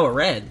 That's kind of how it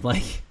read.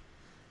 Like,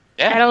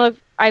 yeah. I don't know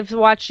if I've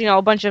watched,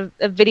 a bunch of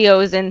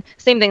videos, and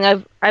same thing.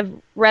 I've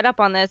read up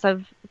on this.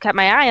 I've kept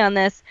my eye on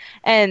this,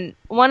 and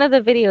one of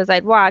the videos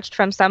I'd watched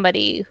from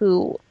somebody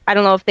who, I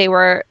don't know if they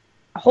were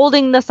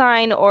holding the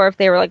sign or if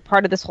they were like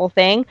part of this whole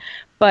thing,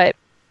 but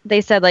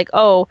they said like,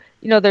 oh,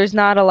 there's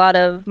not a lot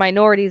of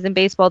minorities in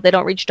baseball. They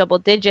don't reach double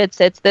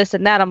digits. It's this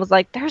and that. I was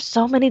like, there's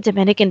so many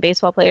Dominican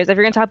baseball players. If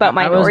you're going to talk about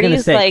minorities, I was going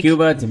to say like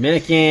Cuba,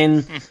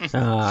 Dominican.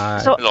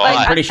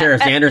 I'm pretty sure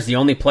Xander's the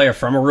only player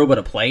from Aruba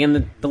to play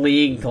in the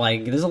league.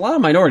 Like, there's a lot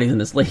of minorities in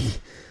this league.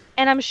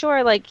 And I'm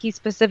sure, like, he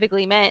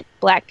specifically meant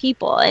black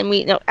people. And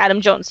we know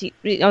Adam Jones, he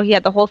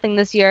had the whole thing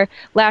this year.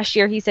 Last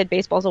year, he said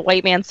baseball's a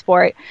white man's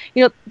sport.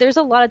 There's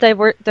a lot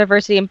of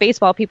diversity in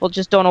baseball. People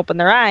just don't open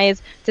their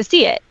eyes to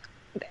see it.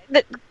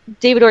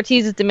 David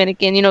Ortiz is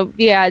Dominican.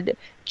 We had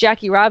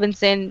Jackie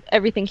Robinson,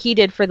 everything he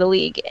did for the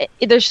league.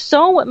 There's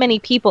so many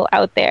people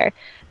out there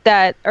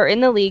that are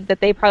in the league that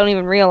they probably don't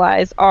even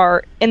realize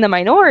are in the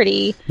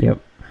minority. Yep.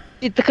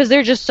 Because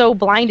they're just so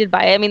blinded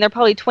by it. I mean, they're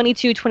probably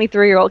 22,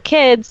 23-year-old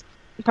kids,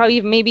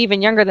 probably maybe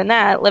even younger than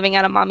that, living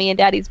out of mommy and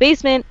daddy's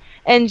basement,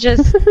 and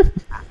just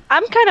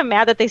I'm kind of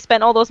mad that they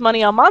spent all those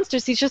money on monster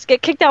seats just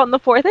get kicked out in the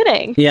fourth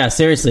inning. Yeah,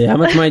 seriously, how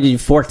much money did you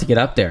fork to get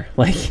up there?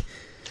 Like,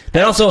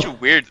 that also such a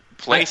weird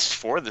place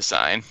for the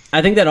sign.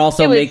 I think that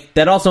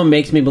also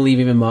makes me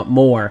believe even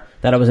more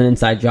that it was an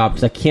inside job,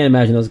 because I can't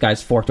imagine those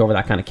guys forked over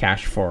that kind of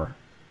cash for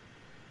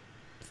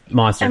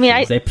monster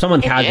seats.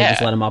 Someone had to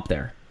just let them up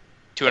there.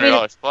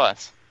 $200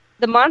 plus.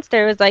 The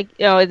monster was like,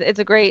 it's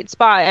a great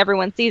spot.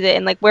 Everyone sees it.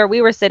 And like where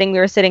we were sitting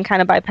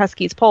kind of by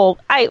Pesky's pole.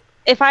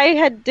 If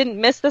I didn't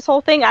miss this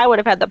whole thing, I would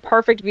have had the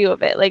perfect view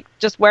of it. Like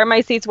just where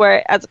my seats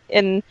were as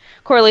in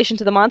correlation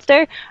to the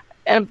monster.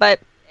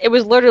 But it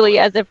was literally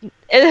as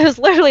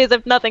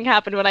if nothing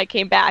happened when I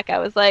came back. I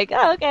was like,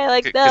 oh, okay,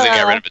 like because they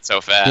got rid of it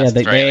so fast.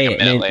 Yeah, they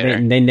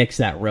nixed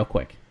that real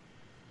quick.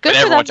 Good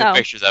and for everyone them, took though.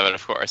 pictures of it,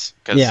 of course.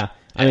 Yeah.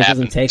 I mean, it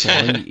doesn't take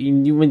long.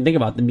 You wouldn't think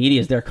about it. The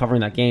media's there covering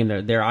that game.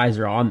 Their eyes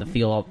are on the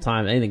field all the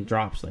time. Anything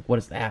drops, like, what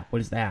is that?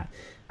 What is that?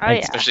 Oh, yeah.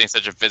 Especially in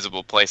such a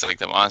visible place like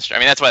the Monster. I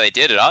mean, that's why they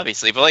did it,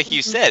 obviously. But like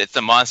you said, it's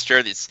the Monster.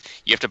 You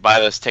have to buy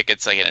those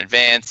tickets like in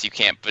advance. You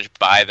can't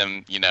buy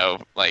them,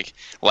 like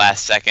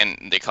last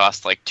second. They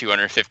cost like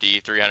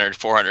 $250, $300,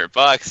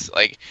 $400.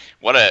 Like,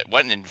 what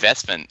an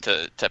investment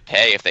to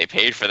pay if they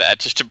paid for that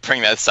just to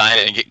bring that sign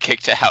in and get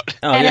kicked out.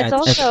 Oh, and yeah, it's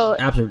also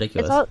absolutely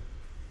ridiculous.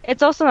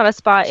 It's also not a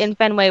spot in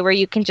Fenway where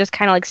you can just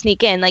kind of like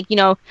sneak in. Like,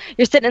 you're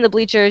sitting in the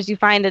bleachers, you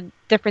find a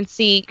different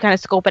seat, kind of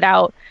scope it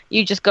out.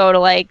 You just go to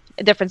like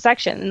a different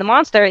section. In the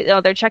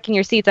Monster, they're checking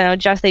your seats. I know,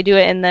 Jess, they do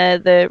it in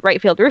the right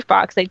field roof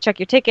box. They check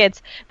your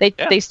tickets.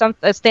 They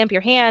stamp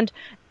your hand.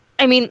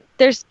 I mean,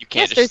 you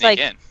can't just sneak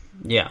in.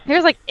 Yeah.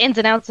 There's like ins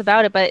and outs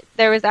about it, but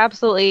there was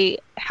absolutely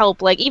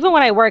help. Like, even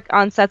when I work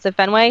on sets at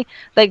Fenway,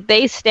 like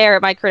they stare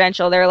at my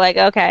credential. They're like,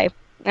 okay.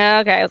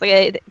 I was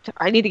like,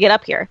 I need to get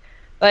up here.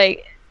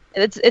 Like,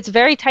 it's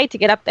very tight to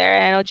get up there.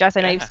 And I know, Jess,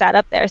 you've sat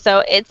up there,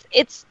 so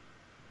it's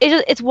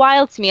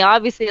wild to me.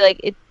 Obviously,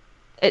 like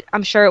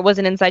I'm sure it was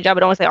an inside job. I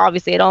don't want to say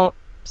obviously. I don't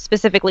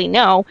specifically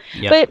know,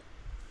 but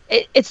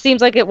it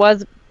seems like it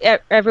was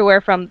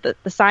everywhere from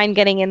the sign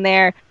getting in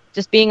there,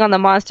 just being on the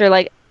Monster.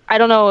 Like, I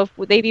don't know if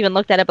they've even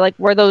looked at it, but like,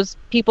 were those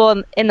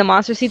people in the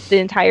Monster seats the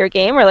entire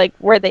game, or like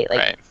were they like?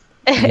 Right.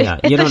 Yeah,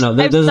 you don't know.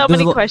 There's so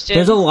many questions.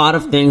 There's a lot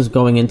of things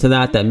going into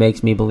that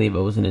makes me believe it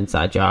was an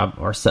inside job,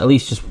 or at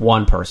least just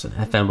one person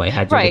at Fenway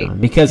had to get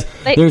on, because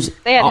they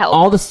had help.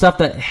 All the stuff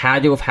that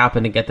had to have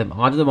happened to get them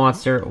onto the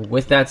Monster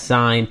with that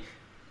sign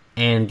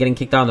and getting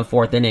kicked out in the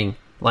fourth inning.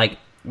 Like,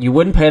 you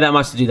wouldn't pay that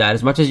much to do that.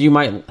 As much as you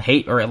might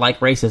hate or like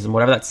racism,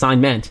 whatever that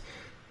sign meant,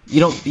 you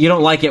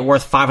don't like it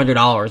worth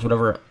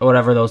 $500,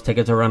 whatever those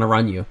tickets are going to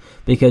run you,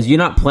 because you're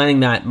not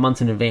planning that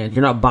months in advance.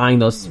 You're not buying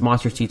those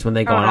monster seats when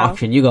they go on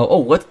auction. You go,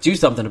 oh, let's do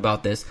something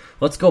about this.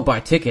 Let's go buy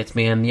tickets,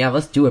 man. Yeah,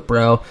 let's do it,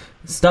 bro.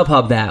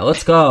 StubHub that.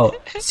 Let's go.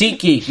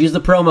 SeatGeek, use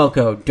the promo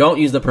code. Don't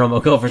use the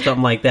promo code for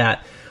something like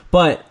that.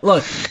 But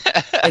look,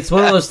 it's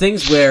one of those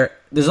things where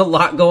there's a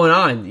lot going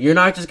on. You're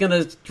not just going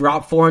to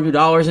drop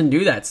 $400 and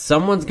do that.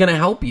 Someone's going to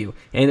help you.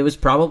 And it was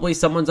probably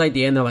someone's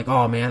idea, and they're like,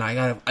 oh, man, I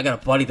got a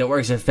buddy that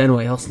works at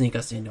Fenway. He'll sneak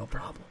us in, no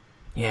problem.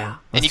 Yeah,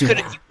 and you could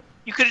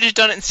have just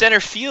done it in center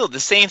field. The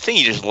same thing.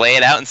 You just lay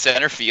it out in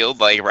center field,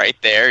 like right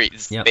there.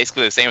 It's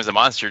basically the same as a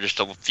monster, just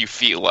a few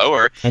feet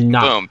lower. And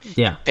boom.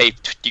 Yeah.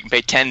 You can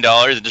pay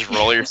 $10 and just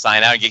roll your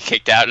sign out and get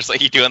kicked out, just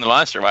like you do in the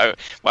monster. Why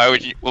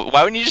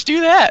wouldn't you just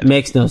do that? It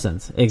makes no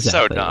sense.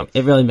 Exactly. So dumb.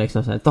 It really makes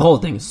no sense. The whole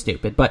thing is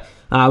stupid. But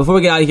before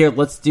we get out of here,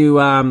 let's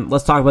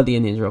talk about the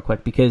Indians real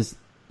quick, because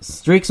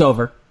streak's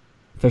over,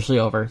 officially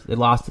over. They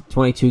lost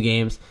 22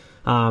 games.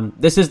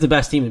 This is the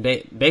best team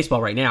in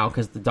baseball right now,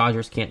 because the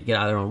Dodgers can't get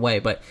out of their own way.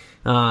 But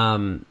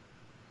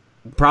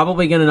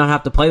probably going to not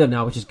have to play them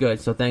now, which is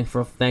good. So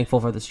thankful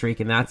for the streak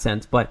in that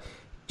sense. But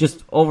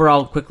just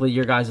overall, quickly,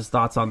 your guys'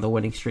 thoughts on the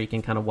winning streak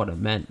and kind of what it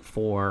meant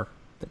for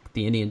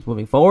the Indians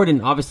moving forward.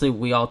 And obviously,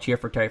 we all cheer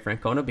for Terry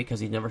Francona, because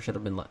he never should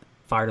have been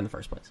fired in the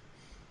first place.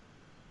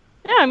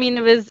 Yeah, I mean,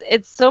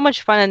 it's so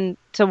much fun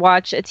to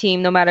watch a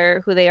team, no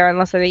matter who they are,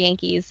 unless they're the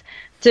Yankees,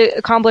 to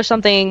accomplish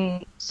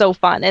something so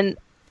fun. And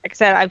like I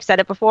said, I've said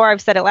it before,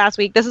 I've said it last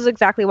week, this is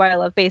exactly why I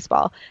love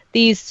baseball.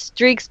 These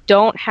streaks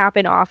don't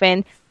happen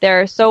often.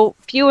 They're so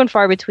few and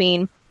far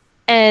between.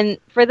 And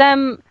for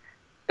them,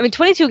 I mean,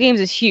 22 games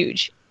is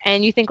huge.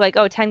 And you think like,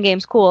 oh, 10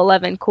 games, cool,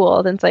 11,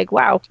 cool. Then it's like,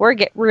 wow, we're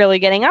really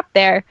getting up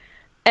there.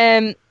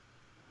 And,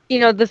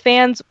 the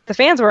fans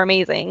were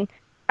amazing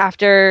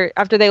after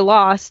they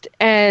lost.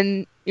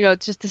 And,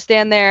 just to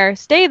stay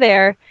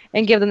there,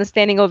 and give them the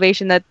standing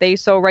ovation that they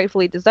so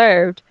rightfully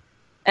deserved.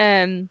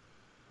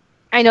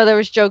 I know there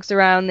was jokes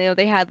around,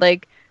 they had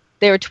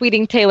they were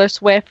tweeting Taylor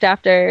Swift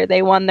after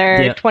they won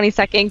their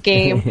 22nd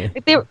game.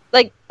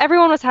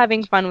 Everyone was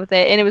having fun with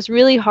it, and it was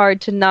really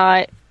hard to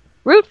not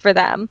root for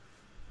them,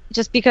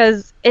 just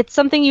because it's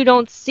something you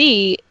don't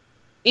see.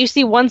 You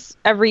see once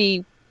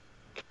every,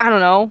 I don't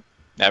know.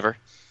 Never.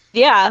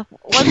 Yeah.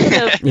 Once in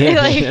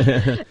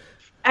a,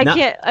 I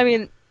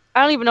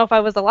don't even know if I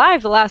was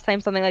alive the last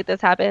time something like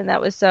this happened. That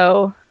was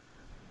so.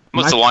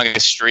 What's the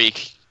longest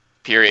streak?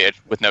 Period,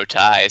 with no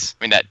ties.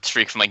 I mean, that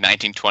streak from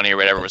 1920 or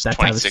whatever was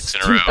 26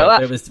 in a row. I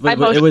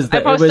most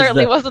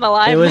certainly wasn't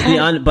alive. It was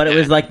it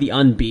was like the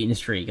unbeaten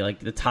streak. Like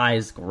the tie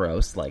is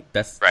gross. Like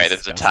that's right.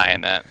 There's a tie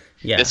in that.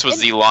 Yeah. This was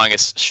the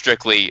longest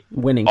strictly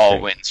winning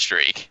all-win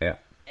streak. Yeah,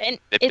 and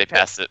they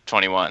passed it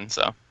 21.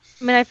 So I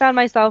mean, I found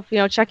myself,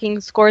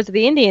 checking scores of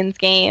the Indians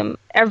game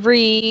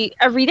every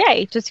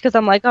day, just because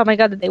I'm like, oh my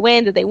god, did they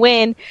win? Did they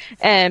win?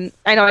 And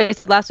I know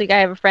last week I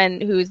have a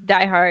friend who's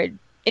diehard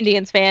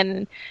Indians fan.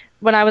 And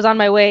when I was on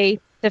my way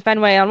to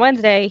Fenway on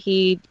Wednesday,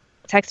 he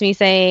texted me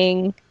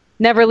saying,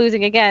 never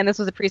losing again. This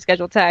was a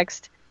pre-scheduled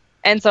text.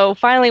 And so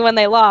finally when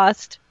they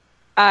lost,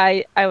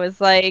 I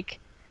was like,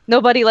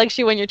 nobody likes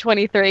you when you're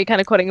 23, kind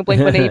of quoting a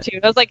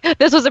Blink-182. I was like,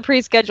 this was a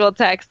pre-scheduled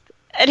text.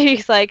 And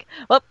he's like,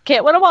 well,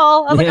 can't win them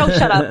all. I was like, oh,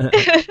 shut up.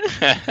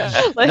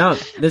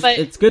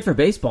 It's good for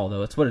baseball,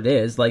 though. It's what it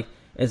is. Like,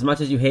 as much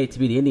as you hate to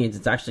be the Indians,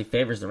 it actually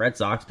favors the Red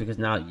Sox, because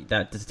now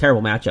that's a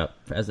terrible matchup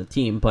as a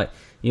team. But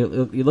you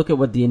look at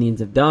what the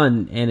Indians have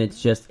done, and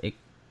it's just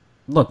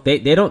look, they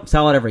don't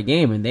sell out every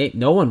game, and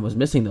no one was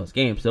missing those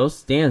games. Those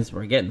stands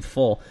were getting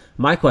full.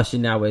 My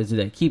question now is, do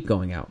they keep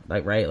going out?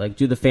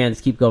 Do the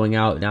fans keep going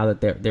out now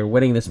that they're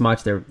winning this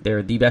much?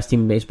 They're the best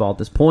team in baseball at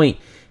this point,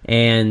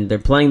 and they're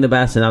playing the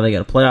best, and now they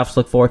got a playoffs to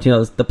look forward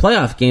to. The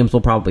playoff games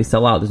will probably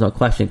sell out. There's no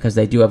question, because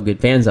they do have good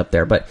fans up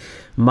there. But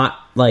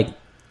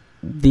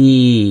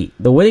the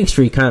winning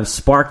streak kind of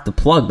sparked the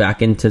plug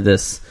back into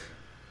this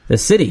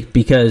city,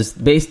 because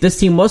this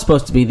team was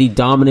supposed to be the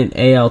dominant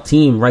AL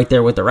team right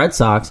there with the Red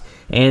Sox,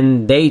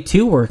 and they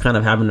too were kind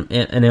of having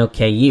an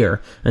okay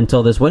year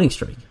until this winning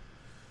streak.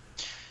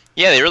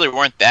 Yeah, they really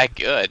weren't that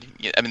good.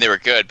 I mean, they were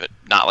good, but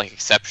not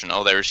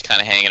exceptional. They were just kind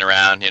of hanging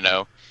around,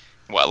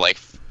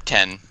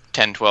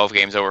 10, 12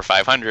 games over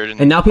 500.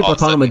 And now people are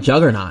calling them a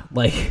juggernaut.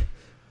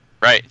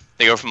 Right.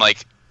 They go from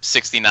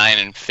 69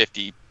 and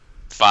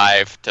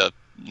 55 to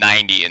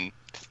 90 and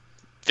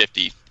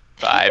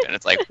 55, and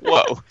it's like,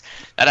 whoa,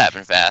 that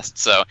happened fast.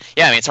 So,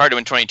 yeah, I mean, it's hard to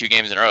win 22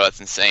 games in a row. That's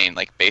insane.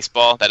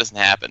 Baseball, that doesn't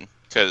happen,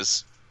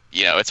 because,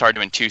 it's hard to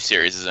win 2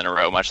 series in a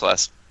row, much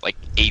less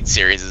 8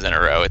 series in a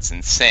row. It's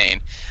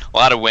insane. A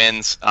lot of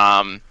wins.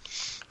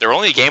 They're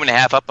only a game and a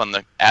half up on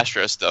the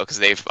Astros, though, because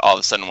they've all of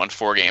a sudden won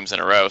 4 games in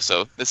a row.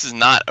 So this is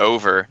not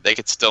over. They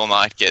could still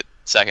not get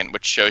second,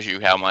 which shows you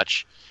how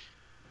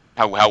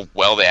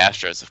well the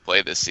Astros have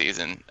played this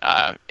season.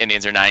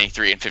 Indians are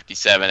 93 and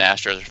 57.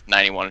 Astros are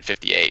 91 and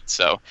 58.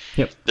 So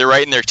They're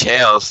right in their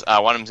tails.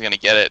 One of them's going to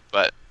get it,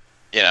 but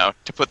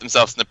to put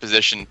themselves in the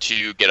position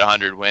to get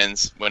 100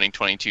 wins, winning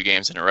 22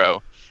 games in a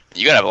row,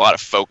 you got to have a lot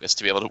of focus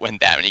to be able to win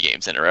that many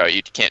games in a row.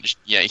 You can't just,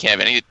 you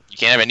can't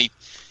have any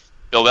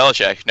Bill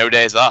Belichick, no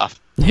days off.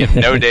 You have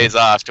no days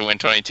off to win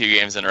 22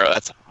 games in a row.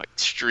 That's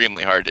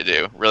extremely hard to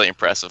do. Really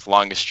impressive.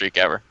 Longest streak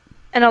ever.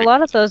 And a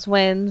lot of those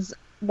wins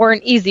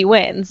weren't easy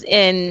wins.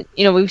 And,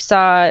 we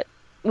saw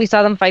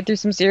them fight through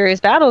some serious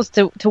battles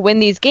to win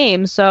these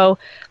games. So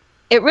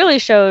it really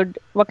showed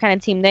what kind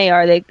of team they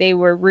are. They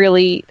were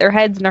really, their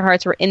heads and their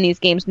hearts were in these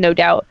games, no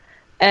doubt.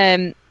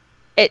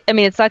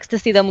 It sucks to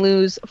see them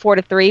lose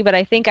 4-3, but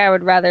I think I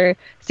would rather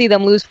see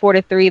them lose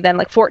 4-3 than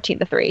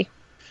 14-3.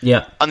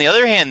 Yeah. On the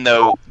other hand,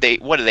 though, they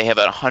have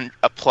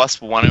a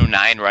plus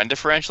 109 run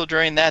differential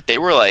during that? They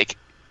were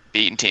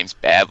beating teams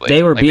badly.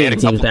 They were beating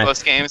teams badly. They had a couple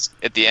close games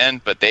at the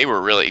end, but they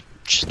were really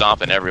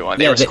stomping everyone.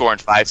 They were scoring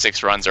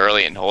 5-6 runs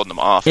early and holding them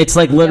off. It's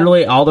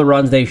literally all the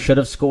runs they should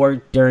have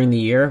scored during the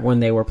year when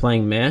they were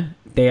playing meh.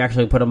 They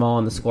actually put them all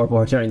on the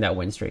scoreboard during that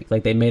win streak.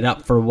 They made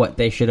up for what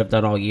they should have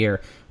done all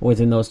year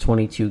within those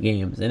 22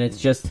 games. And it's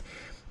just,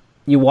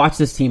 you watch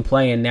this team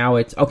play, and now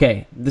it's,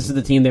 okay, this is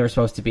the team they were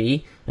supposed to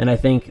be. And I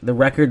think the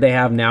record they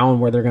have now and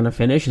where they're going to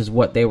finish is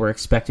what they were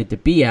expected to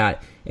be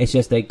at. It's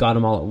just they got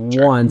them all at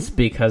once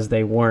because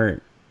they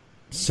weren't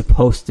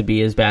supposed to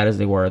be as bad as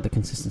they were the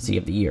consistency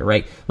of the year,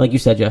 right? Like you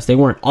said, Jess, they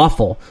weren't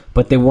awful,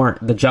 but they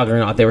weren't the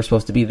juggernaut they were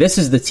supposed to be. This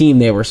is the team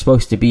they were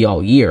supposed to be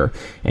all year,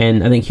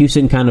 and I think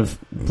Houston kind of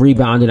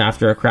rebounded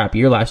after a crap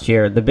year last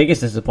year. The biggest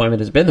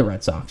disappointment has been the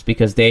Red Sox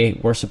because they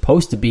were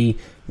supposed to be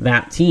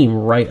that team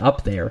right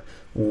up there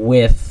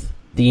with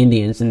the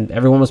Indians, and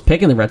everyone was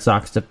picking the Red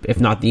Sox, if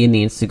not the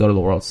Indians, to go to the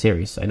World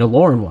Series. I know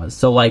Lauren was.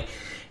 So,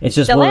 it's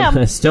just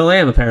still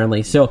am,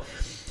 apparently. So,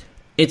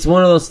 it's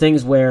one of those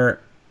things where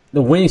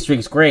the winning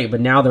streak's great,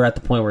 but now they're at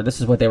the point where this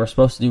is what they were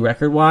supposed to do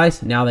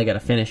record-wise. Now they got to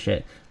finish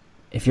it.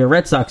 If you're a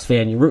Red Sox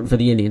fan, you're rooting for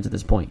the Indians at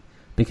this point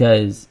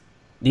because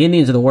the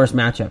Indians are the worst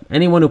matchup.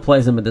 Anyone who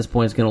plays them at this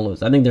point is going to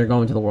lose. I think they're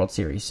going to the World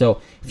Series.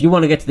 So if you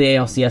want to get to the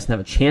ALCS and have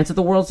a chance at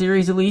the World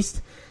Series at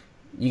least,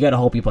 you got to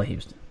hope you play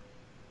Houston.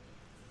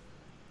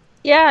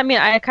 Yeah,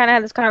 I kind of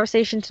had this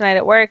conversation tonight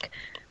at work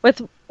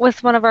with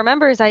one of our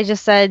members. I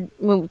just said,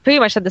 we pretty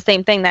much said the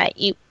same thing, that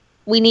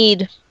we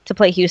need to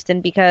play Houston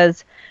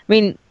because,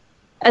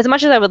 as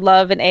much as I would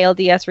love an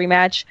ALDS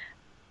rematch,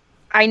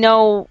 I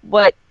know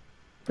what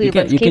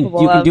Cleveland's capable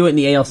of. You can do it in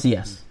the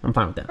ALCS. I'm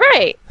fine with that.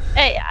 Right.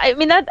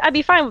 I'd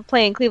be fine with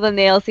playing Cleveland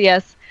in the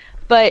ALCS,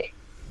 but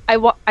I'd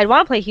want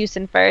to play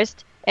Houston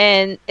first.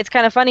 And it's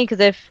kind of funny because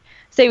if,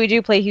 say, we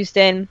do play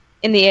Houston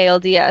in the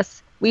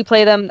ALDS, we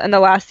play them in the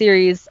last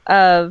series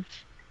of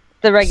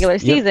the regular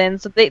season,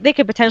 so they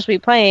could potentially be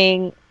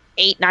playing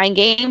 8-9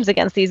 games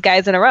against these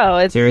guys in a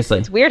row. Seriously.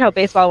 It's weird how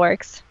baseball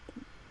works.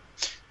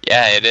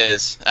 Yeah, it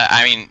is.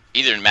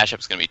 Either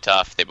matchup's going to be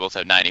tough. They both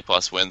have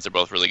 90-plus wins. They're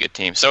both really good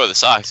teams. So are the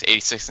Sox.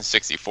 86 and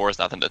 64 is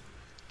nothing to,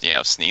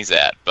 sneeze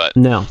at. But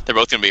no, they're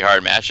both going to be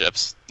hard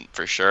matchups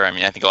for sure. I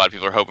think a lot of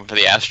people are hoping for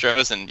the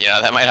Astros, and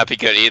that might not be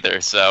good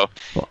either. So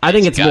I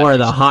think it's more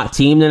the hot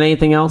team than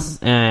anything else.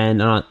 And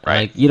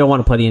you don't want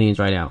to play the Indians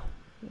right now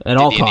at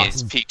all costs.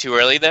 Indians peak too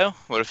early though?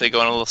 What if they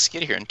go on a little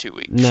skid here in 2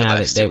 weeks?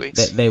 Nah,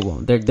 they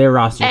won't. Their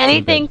roster.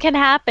 Anything can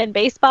happen.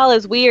 Baseball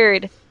is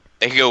weird.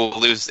 They could go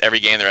lose every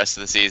game the rest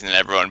of the season, and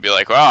everyone would be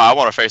like, "Well, I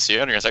want to face the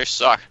Indians. They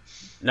suck."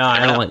 No,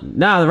 I don't.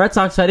 The Red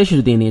Sox had issues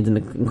with the Indians,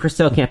 and Chris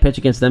Sale can't pitch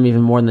against them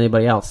even more than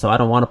anybody else. So I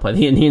don't want to play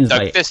the Indians.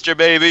 Doug Fister,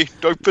 baby,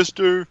 Doug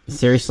Fister.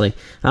 Seriously,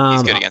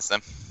 he's good against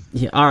them.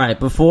 Yeah, all right,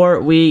 before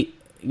we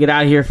get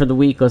out of here for the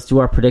week, let's do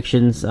our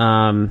predictions.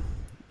 All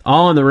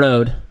on the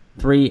road.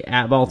 3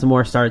 at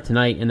Baltimore started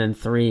tonight, and then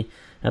 3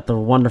 at the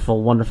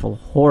wonderful, wonderful,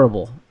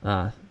 horrible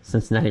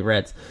Cincinnati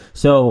Reds.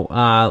 So,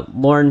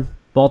 Lauren,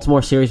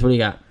 Baltimore series, what do you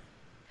got?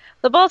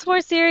 The Baltimore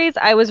series,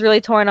 I was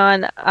really torn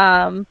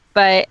on,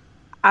 but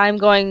I'm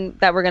going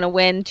that we're going to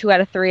win 2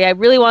 out of 3. I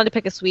really wanted to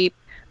pick a sweep,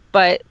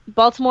 but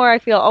Baltimore, I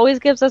feel, always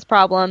gives us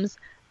problems,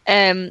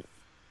 and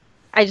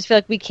I just feel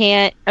like we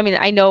can't.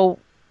 I know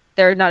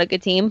they're not a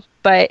good team,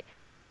 but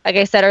like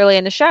I said earlier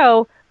in the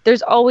show,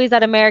 there's always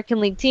that American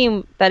League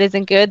team that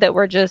isn't good that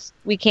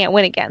we can't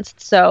win against.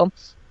 So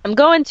I'm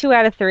going 2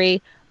 out of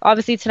 3.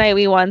 Obviously tonight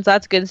we won, so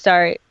that's a good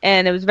start,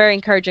 and it was a very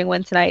encouraging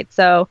win tonight.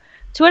 So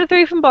 2 out of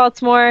 3 from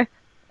Baltimore,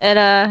 and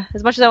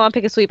as much as I want to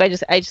pick a sweep, I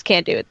just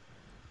can't do it.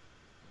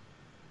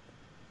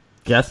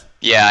 Yes.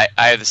 Yeah,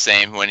 I have the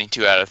same, winning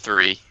 2 out of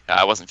 3.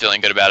 I wasn't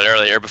feeling good about it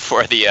earlier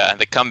before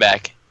the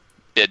comeback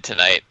did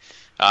tonight.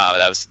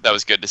 That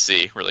was good to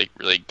see. Really,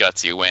 really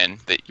gutsy win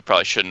that you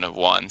probably shouldn't have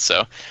won.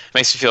 So it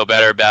makes me feel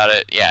better about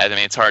it. Yeah,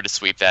 it's hard to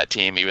sweep that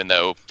team, even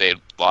though they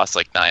lost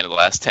 9 of the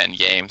last 10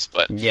 games.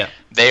 But yeah,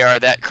 they are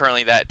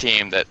currently that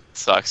team that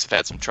Sox have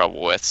had some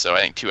trouble with. So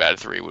I think 2 out of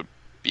 3 would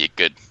be a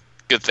good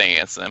thing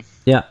against them.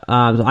 Yeah,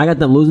 so I got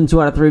them losing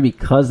 2 out of 3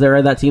 because they're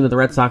that team that the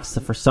Red Sox,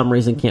 for some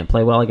reason, can't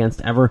play well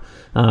against ever,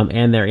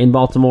 and they're in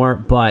Baltimore.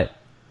 But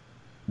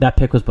that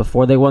pick was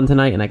before they won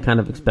tonight, and I kind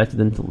of expected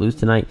them to lose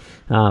tonight.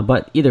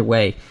 But either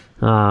way,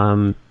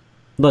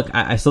 look,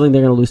 I still think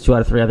they're going to lose 2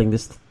 out of 3. I think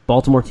this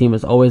Baltimore team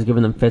has always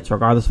given them fits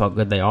regardless of how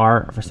good they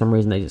are. For some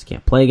reason, they just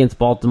can't play against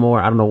Baltimore.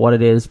 I don't know what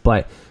it is,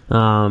 but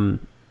I'm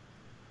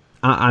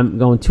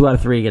going 2 out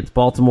of 3 against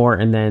Baltimore,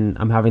 and then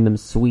I'm having them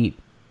sweep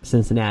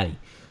Cincinnati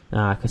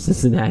because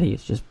Cincinnati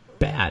is just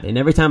bad. And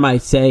every time I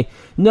say,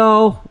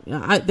 no,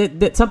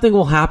 that something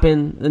will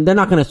happen, and they're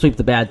not going to sweep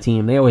the bad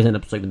team. They always end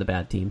up sweeping the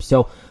bad team.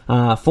 So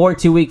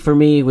 4-2 week for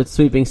me with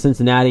sweeping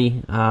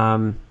Cincinnati.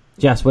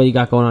 Jess, what do you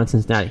got going on in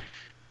Cincinnati?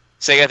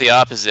 So I got the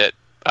opposite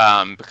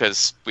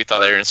because we thought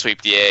they were going to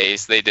sweep the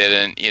A's. They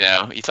didn't. You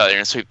thought they were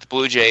going to sweep the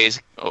Blue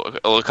Jays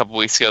a couple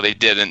weeks ago. They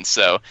didn't.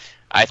 So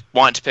I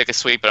want to pick a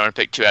sweep, but I'm going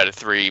to pick 2 out of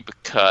 3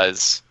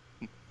 because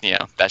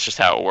that's just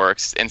how it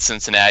works. In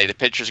Cincinnati, the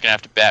pitcher's going to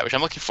have to bat, which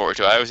I'm looking forward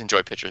to. I always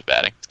enjoy pitchers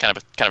batting. It's kind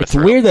of a It's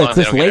thrill. weird that it's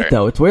this late,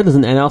 though. It's weird there's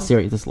an NL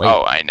series this late.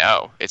 Oh, I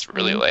know. It's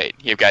really late.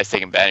 You have guys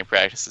taking batting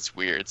practice. It's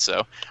weird.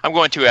 So I'm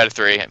going 2 out of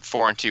 3.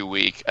 4-2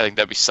 week. I think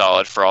that'd be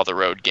solid for all the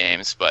road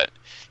games, but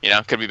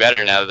could be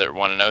better now that they're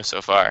 1-0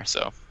 so far.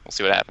 So we'll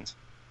see what happens.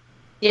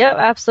 Yep,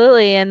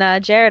 absolutely.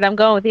 And Jared, I'm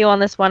going with you on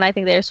this one. I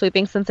think they're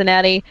sweeping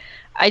Cincinnati.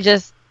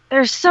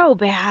 They're so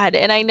bad,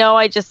 and I know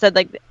I just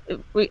said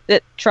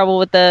trouble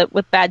with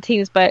bad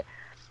teams, and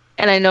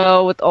I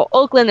know with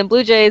Oakland and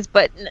Blue Jays,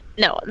 but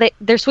no,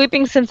 they're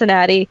sweeping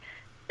Cincinnati.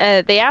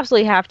 They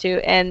absolutely have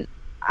to, and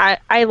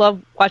I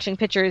love watching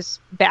pitchers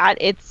bat.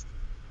 It's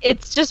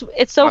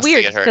so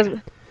weird because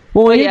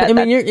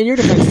in your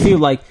defense too,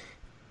 like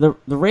the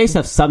Rays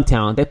have some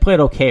talent. They played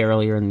okay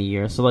earlier in the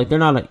year, so they're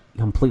not a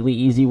completely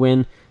easy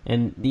win.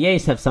 And the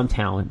A's have some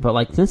talent,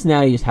 but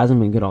Cincinnati just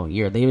hasn't been good all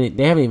year. They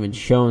haven't even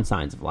shown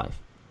signs of life.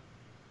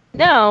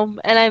 No,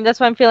 and that's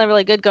why I'm feeling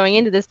really good going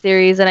into this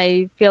series, and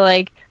I feel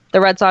like the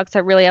Red Sox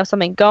really have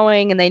something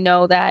going, and they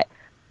know that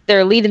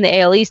their lead in the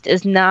AL East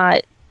is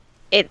not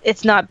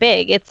it's not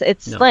big. It's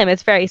slim.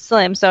 It's very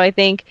slim. So I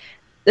think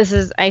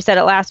I said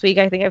it last week.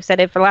 I think I've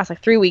said it for the last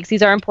 3 weeks.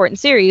 These are important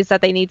series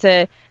that they need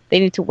to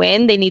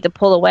win. They need to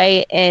pull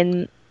away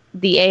in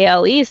the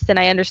AL East, and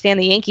I understand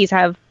the Yankees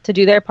have to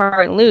do their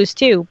part and lose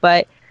too,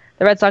 but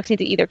the Red Sox need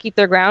to either keep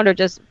their ground or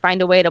just find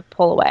a way to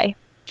pull away.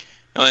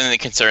 The only thing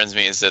that concerns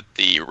me is that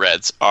the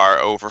Reds are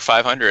over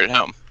 500 at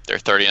home. They're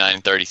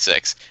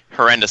 39-36.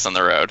 Horrendous on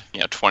the road.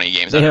 20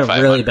 games under 500.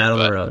 They are really bad on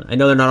the road. I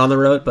know they're not on the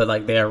road,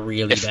 but they are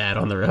really bad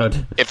on the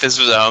road. If this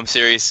was a home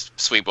series,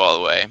 sweep all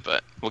the way,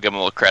 but we'll give them a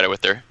little credit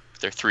with their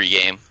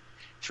 3-game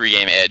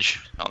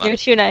edge. You're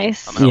too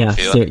nice. Yeah,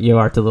 you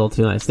are a little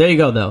too nice. There you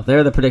go, though. There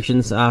are the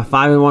predictions.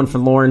 5-1 for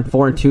Lauren,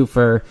 4-2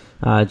 for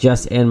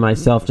Jess and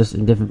myself, just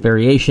in different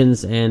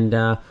variations.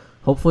 And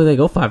hopefully they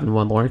go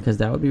 5-1, Lauren, because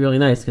that would be really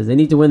nice, because they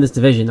need to win this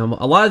division.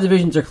 A lot of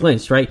divisions are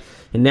clinched, right?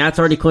 And Nats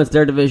already clinched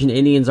their division,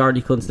 Indians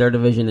already clinched their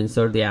division, and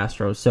so did the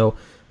Astros. So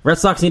Red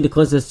Sox need to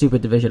clinch this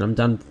stupid division. I'm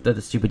done with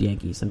the stupid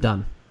Yankees. I'm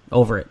done.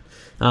 Over it.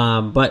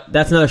 But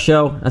that's another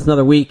show. That's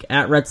another week.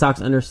 At Red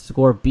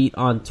Sox_beat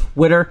on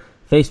Twitter.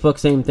 Facebook,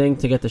 same thing,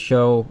 to get the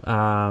show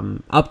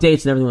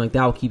updates and everything like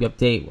that. We'll keep you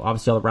update.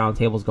 Obviously, all the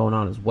roundtables going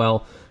on as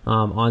well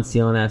on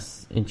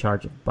CLNS, in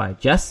charge by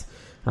Jess.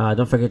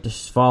 Don't forget to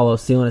follow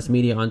CLNS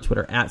Media on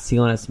Twitter at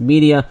CLNS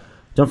Media.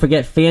 Don't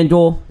forget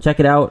FanDuel. Check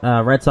it out.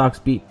 Red Sox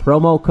Beat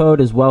promo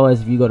code, as well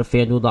as if you go to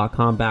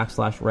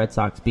FanDuel.com/Red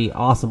Sox Beat.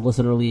 Awesome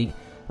listener league.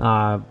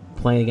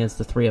 Playing against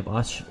the three of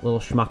us, little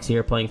schmucks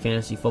here playing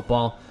fantasy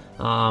football.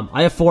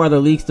 I have 4 other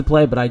leagues to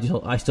play, but I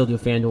still do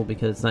FanDuel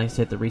because it's nice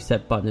to hit the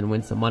reset button and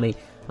win some money.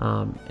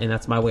 And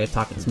that's my way of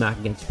talking smack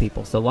against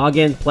people. So log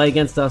in, play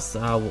against us.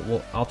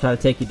 I'll try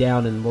to take you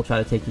down, and we'll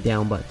try to take you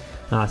down, but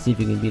see if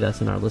you can beat us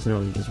in our listener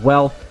league as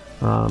well.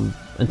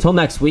 Until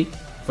next week,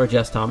 for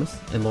Jess Thomas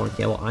and Lauren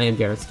Campbell, I am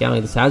Garrett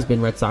Scally. This has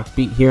been Red Sox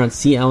Beat here on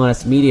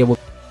CLNS Media.